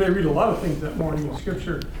 You may read a lot of things that morning in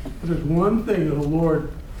Scripture, but there's one thing that the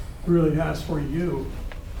Lord really has for you.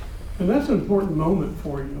 And that's an important moment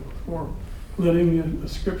for you, for letting the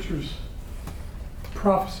Scriptures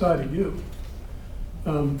prophesy to you.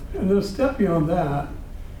 And then a step beyond that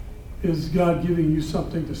is God giving you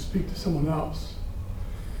something to speak to someone else.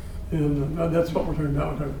 And that's what we're talking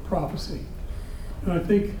about with prophecy. And I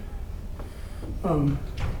think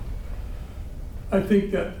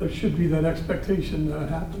that there should be that expectation that it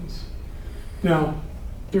happens. Now,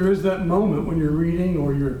 there is that moment when you're reading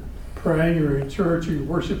or you're praying or in church or you're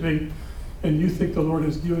worshiping and you think the Lord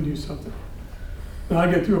has given you something. Now, I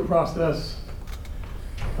get through a process.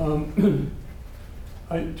 I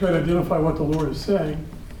try to identify what the Lord is saying.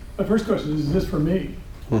 My first question is this for me?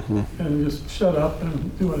 And just shut up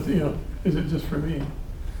and do it, is it just for me?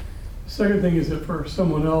 Second thing, is it for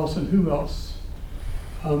someone else, and who else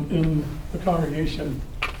in the congregation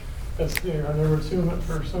that's there? I never assume it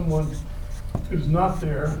for someone who's not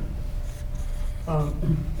there.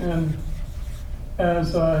 And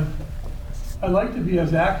as I like to be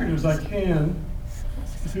as accurate as I can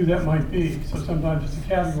with who that might be. So sometimes it's a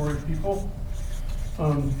category of people.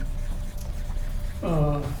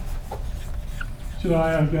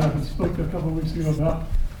 I spoke a couple of weeks ago about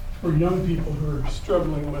for young people who are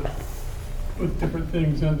struggling with different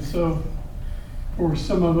things. And so for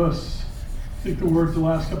some of us, I think the words the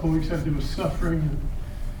last couple of weeks had to do with suffering.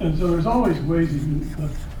 And so there's always ways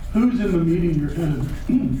who's in the meeting you're in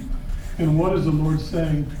and what is the Lord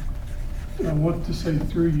saying, what to say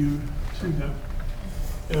through you to them.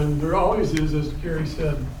 And there always is, as Gary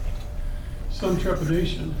said, some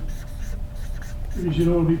trepidation, because you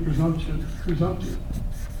don't want to be presumptive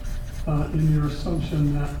in your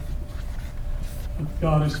assumption that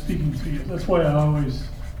God is speaking to you. That's why I always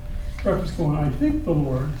preface going, I think the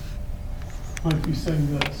Lord might be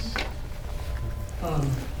saying this. And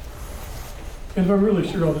if I'm really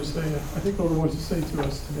sure, I'll just say it. I think the Lord wants to say to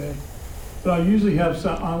us today. But I usually I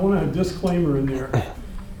want to have a disclaimer in there.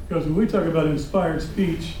 Because when we talk about inspired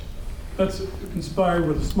speech, that's inspired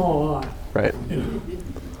with a small I. Right.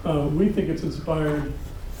 We think it's inspired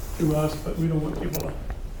to us, but we don't want people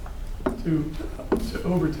to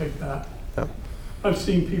overtake that. Yeah. I've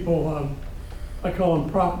seen people, I call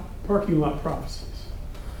them parking lot prophecies,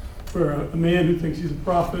 where a man who thinks he's a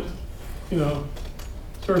prophet,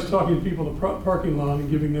 starts talking to people in the parking lot and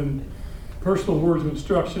giving them personal words of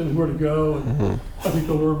instruction, where to go. And I think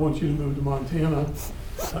the Lord wants you to move to Montana.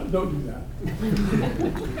 Don't do that.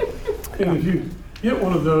 And if you get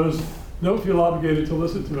one of those, don't feel obligated to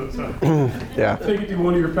listen to it. So Yeah. take it to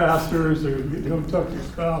one of your pastors or go talk to your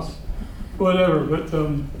spouse, whatever. But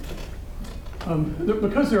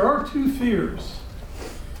because there are two fears.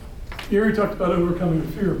 Gary talked about overcoming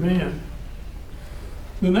the fear of man.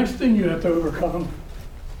 The next thing you have to overcome,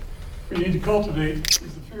 or you need to cultivate,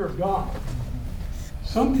 is the fear of God.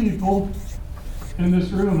 Some people in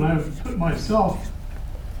this room, and I've put myself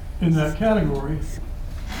in that category,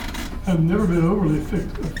 have never been overly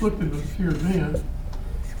afflicted with the fear of man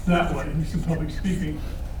that way, at least in public speaking.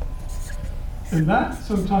 And that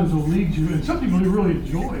sometimes will lead you, and some people really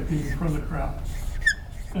enjoy being in front of the crowd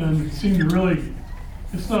and seem to really,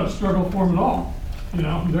 it's not a struggle for them at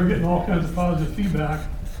all. They're getting all kinds of positive feedback.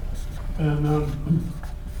 And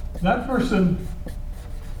that person,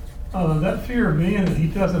 that fear of man that he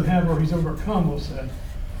doesn't have or he's overcome, we'll say,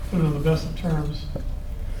 put it on the best of terms,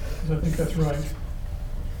 because I think that's right.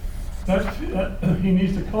 That he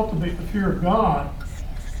needs to cultivate the fear of God.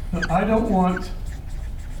 That I don't want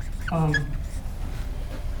to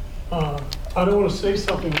say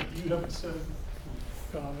something that you haven't said,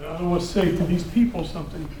 God. I don't want to say to these people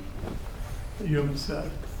something that you haven't said.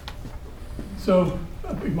 So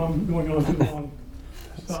I think I'm going on too long.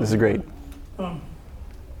 This is great.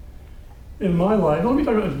 In my life, let me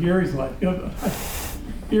talk about Gary's life.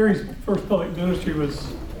 Gary's first public ministry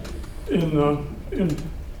was in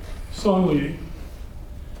song leading.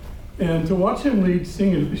 And to watch him lead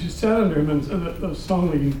singing, she sat under him in those song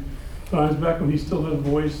leading times back when he still had a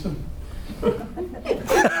voice. And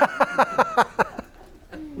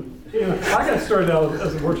I got started out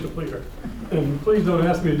as a worship leader. And please don't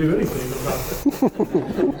ask me to do anything about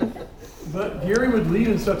it. But Gary would lead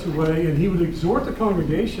in such a way, and he would exhort the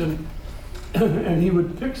congregation, and he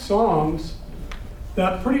would pick songs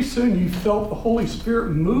that pretty soon you felt the Holy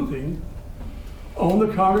Spirit moving on the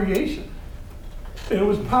congregation. And it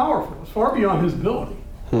was powerful. It was far beyond his ability.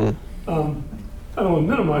 I don't want to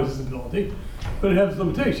minimize his ability, but it has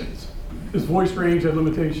limitations. His voice range had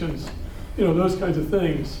limitations, those kinds of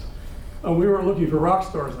things. We weren't looking for rock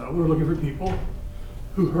stars, though. We were looking for people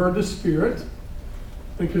who heard the Spirit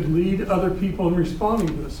and could lead other people in responding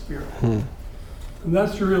to the Spirit. And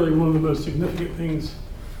that's really one of the most significant things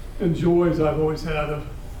and joys I've always had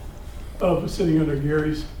of sitting under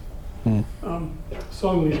Gary's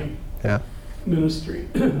song leading ministry.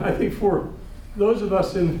 I think for those of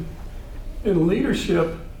us in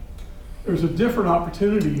leadership, there's a different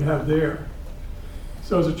opportunity you have there.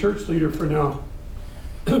 So as a church leader for now,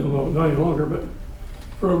 well, not any longer, but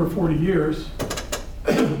for over 40 years,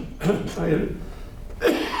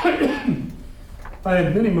 I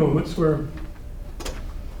had many moments where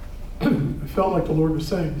I felt like the Lord was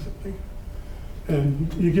saying something.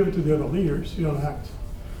 And you give it to the other leaders. You don't act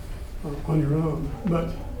on your own. But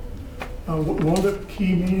one of the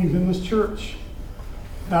key meetings in this church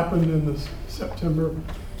happened in September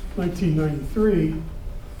 1993,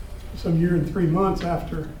 some year and 3 months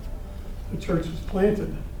after the church was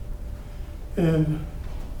planted. And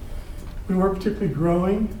we weren't particularly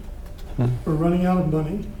growing. We're running out of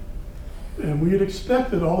money. And we had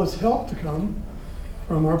expected all this help to come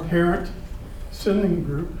from our parent sending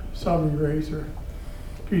group, Sovereign Grace, or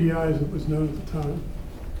PDI as it was known at the time.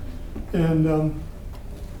 And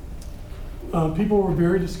people were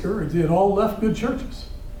very discouraged. They had all left good churches,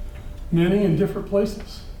 many in different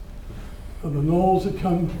places. The Knowles had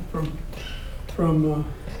come from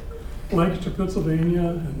Lancaster, Pennsylvania,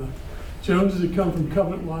 and the Joneses had come from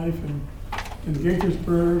Covenant Life in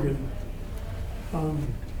Gaithersburg,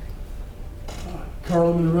 and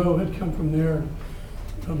Carla Monroe had come from there.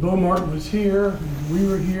 Bo Martin was here, and we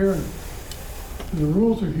were here, and the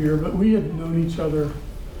Rules are here, but we had known each other,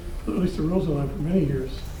 at least the Rules and I, for many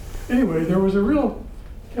years. Anyway, there was a real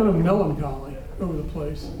kind of melancholy over the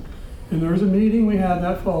place. And there was a meeting we had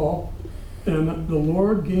that fall, and the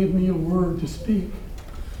Lord gave me a word to speak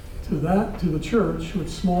to the church, which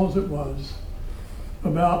small as it was,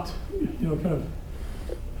 about, kind of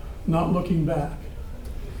not looking back.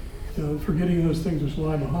 Forgetting those things which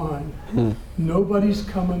lie behind. Nobody's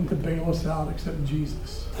coming to bail us out except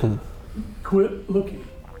Jesus. Quit looking.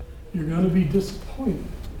 You're going to be disappointed.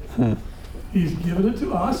 He's given it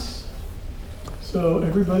to us. So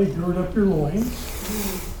everybody gird up your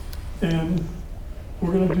loins. And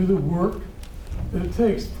we're going to do the work that it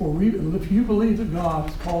takes if you believe that God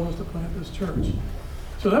has called us to plant this church.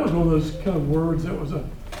 So that was one of those kind of words that was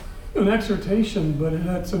an exhortation, but it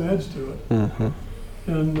had some edge to it.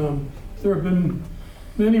 And there have been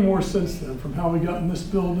many more since then, from how we got in this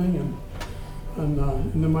building and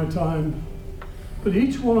in my time. But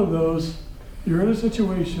each one of those, you're in a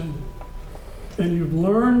situation and you've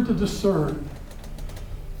learned to discern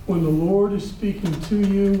when the Lord is speaking to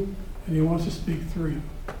you and he wants to speak through you.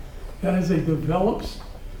 That is a developed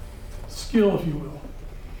skill, if you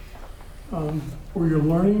will, where you're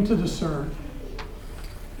learning to discern. I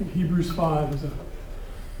think Hebrews 5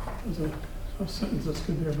 is a sentence that's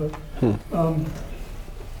good there, but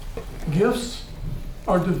gifts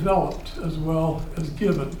are developed as well as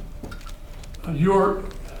given. Your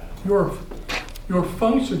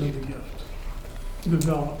function of the gift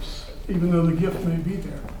develops, even though the gift may be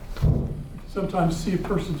there. Sometimes see a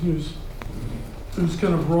person who's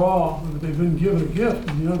kind of raw, but they've been given a gift,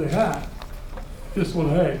 and they have. Just want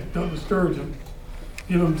to, hey, don't discourage them.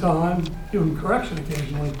 Give them time, give them correction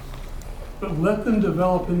occasionally, but let them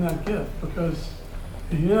develop in that gift, because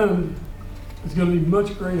the end is going to be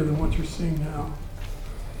much greater than what you're seeing now.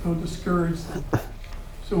 Don't discourage them.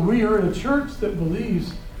 So we are in a church that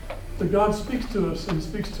believes that God speaks to us, and he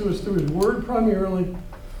speaks to us through his word primarily,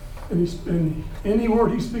 and any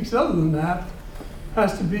word he speaks other than that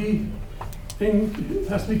has to be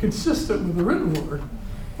consistent with the written word,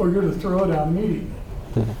 or you're to throw it out immediately.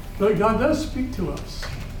 But God does speak to us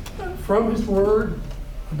from his word,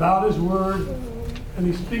 about his word, and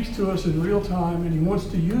he speaks to us in real time, and he wants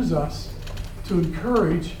to use us to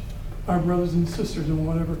encourage our brothers and sisters in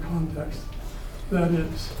whatever context that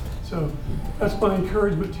is. So that's my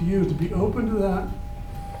encouragement to you, to be open to that,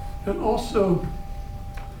 and also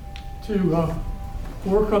to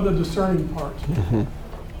work on the discerning part.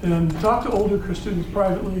 And talk to older Christians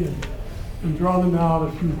privately and draw them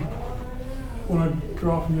out if you want to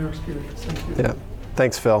draw from their experience. Thank you. Yeah.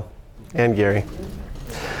 Thanks, Phil and Gary.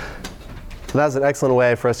 That's an excellent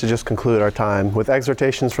way for us to just conclude our time with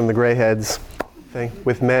exhortations from the gray heads,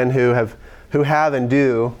 with men who have and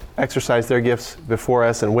do exercise their gifts before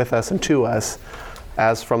us and with us and to us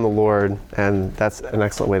as from the Lord, and that's an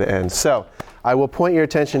excellent way to end. So I will point your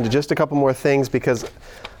attention to just a couple more things because,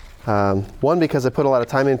 one, because I put a lot of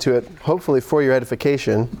time into it, hopefully for your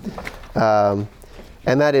edification.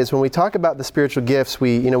 And that is, when we talk about the spiritual gifts,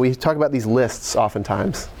 we talk about these lists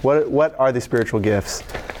oftentimes. What are the spiritual gifts?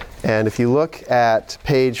 And if you look at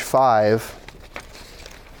page 5,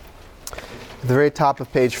 at the very top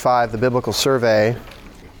of page 5, the biblical survey,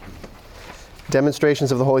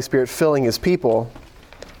 demonstrations of the Holy Spirit filling His people,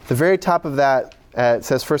 the very top of that, it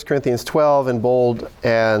says 1 Corinthians 12 in bold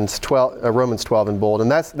and Romans 12 in bold.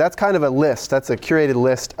 And that's kind of a list. That's a curated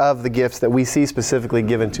list of the gifts that we see specifically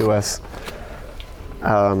given to us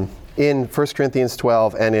in 1 Corinthians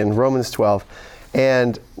 12 and in Romans 12.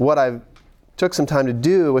 And what I took some time to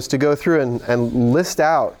do was to go through and list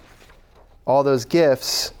out all those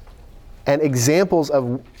gifts and examples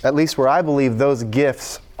of at least where I believe those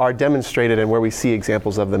gifts are demonstrated and where we see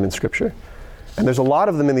examples of them in Scripture. And there's a lot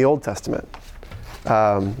of them in the Old Testament,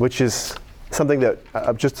 which is something that,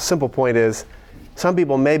 just a simple point is, some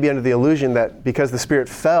people may be under the illusion that because the Spirit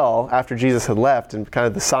fell after Jesus had left and kind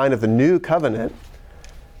of the sign of the new covenant,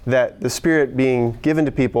 that the Spirit being given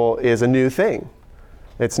to people is a new thing.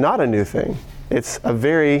 It's not a new thing. It's a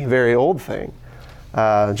very, very old thing.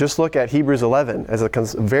 Just look at Hebrews 11 as a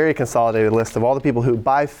very consolidated list of all the people who,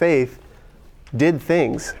 by faith, did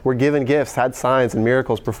things, were given gifts, had signs and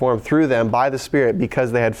miracles performed through them by the Spirit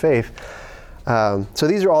because they had faith. So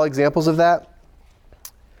these are all examples of that.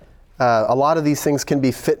 A lot of these things can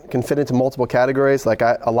fit into multiple categories, like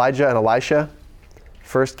Elijah and Elisha,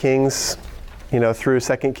 1 Kings, through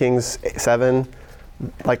 2 Kings 7.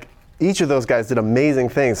 Like, each of those guys did amazing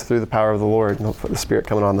things through the power of the Lord and the Spirit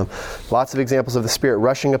coming on them. Lots of examples of the Spirit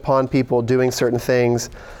rushing upon people, doing certain things.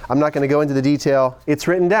 I'm not going to go into the detail. It's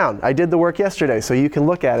written down. I did the work yesterday, so you can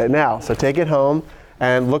look at it now. So take it home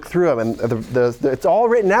and look through them. And it's all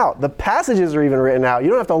written out. The passages are even written out. You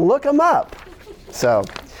don't have to look them up. So,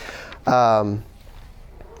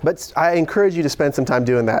 but I encourage you to spend some time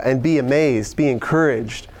doing that and be amazed, be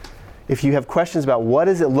encouraged. If you have questions about what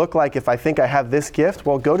does it look like if I think I have this gift,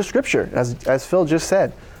 well, go to Scripture. As Phil just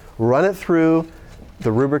said, run it through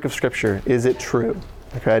the rubric of Scripture. Is it true?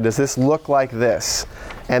 Okay, does this look like this?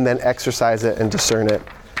 And then exercise it and discern it.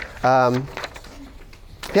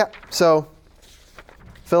 So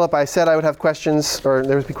Philip, I said I would have questions, or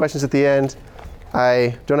there would be questions at the end.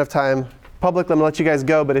 I don't have time publicly. I'm going to let you guys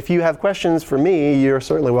go, but if you have questions for me, you're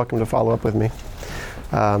certainly welcome to follow up with me.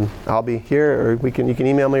 I'll be here, or you can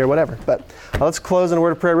email me or whatever. But let's close in a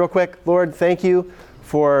word of prayer real quick. Lord, thank you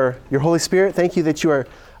for your Holy Spirit. Thank you that you are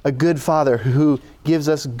a good Father who gives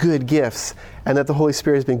us good gifts, and that the Holy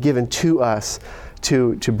Spirit has been given to us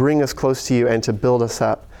to bring us close to you and to build us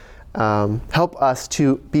up. Help us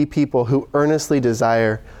to be people who earnestly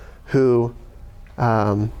desire, who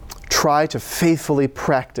try to faithfully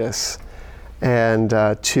practice, and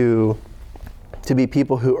to be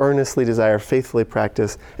people who earnestly desire, faithfully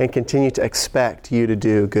practice, and continue to expect you to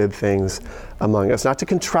do good things among us. Not to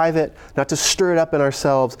contrive it, not to stir it up in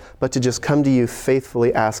ourselves, but to just come to you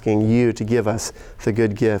faithfully asking you to give us the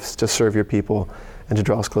good gifts to serve your people and to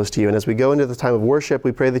draw us close to you. And as we go into the time of worship,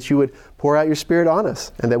 we pray that you would pour out your Spirit on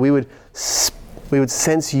us, and that we would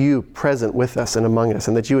sense you present with us and among us,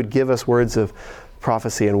 and that you would give us words of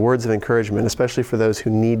prophecy and words of encouragement, especially for those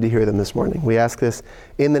who need to hear them this morning. We ask this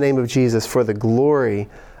in the name of Jesus, for the glory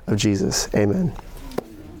of Jesus. Amen.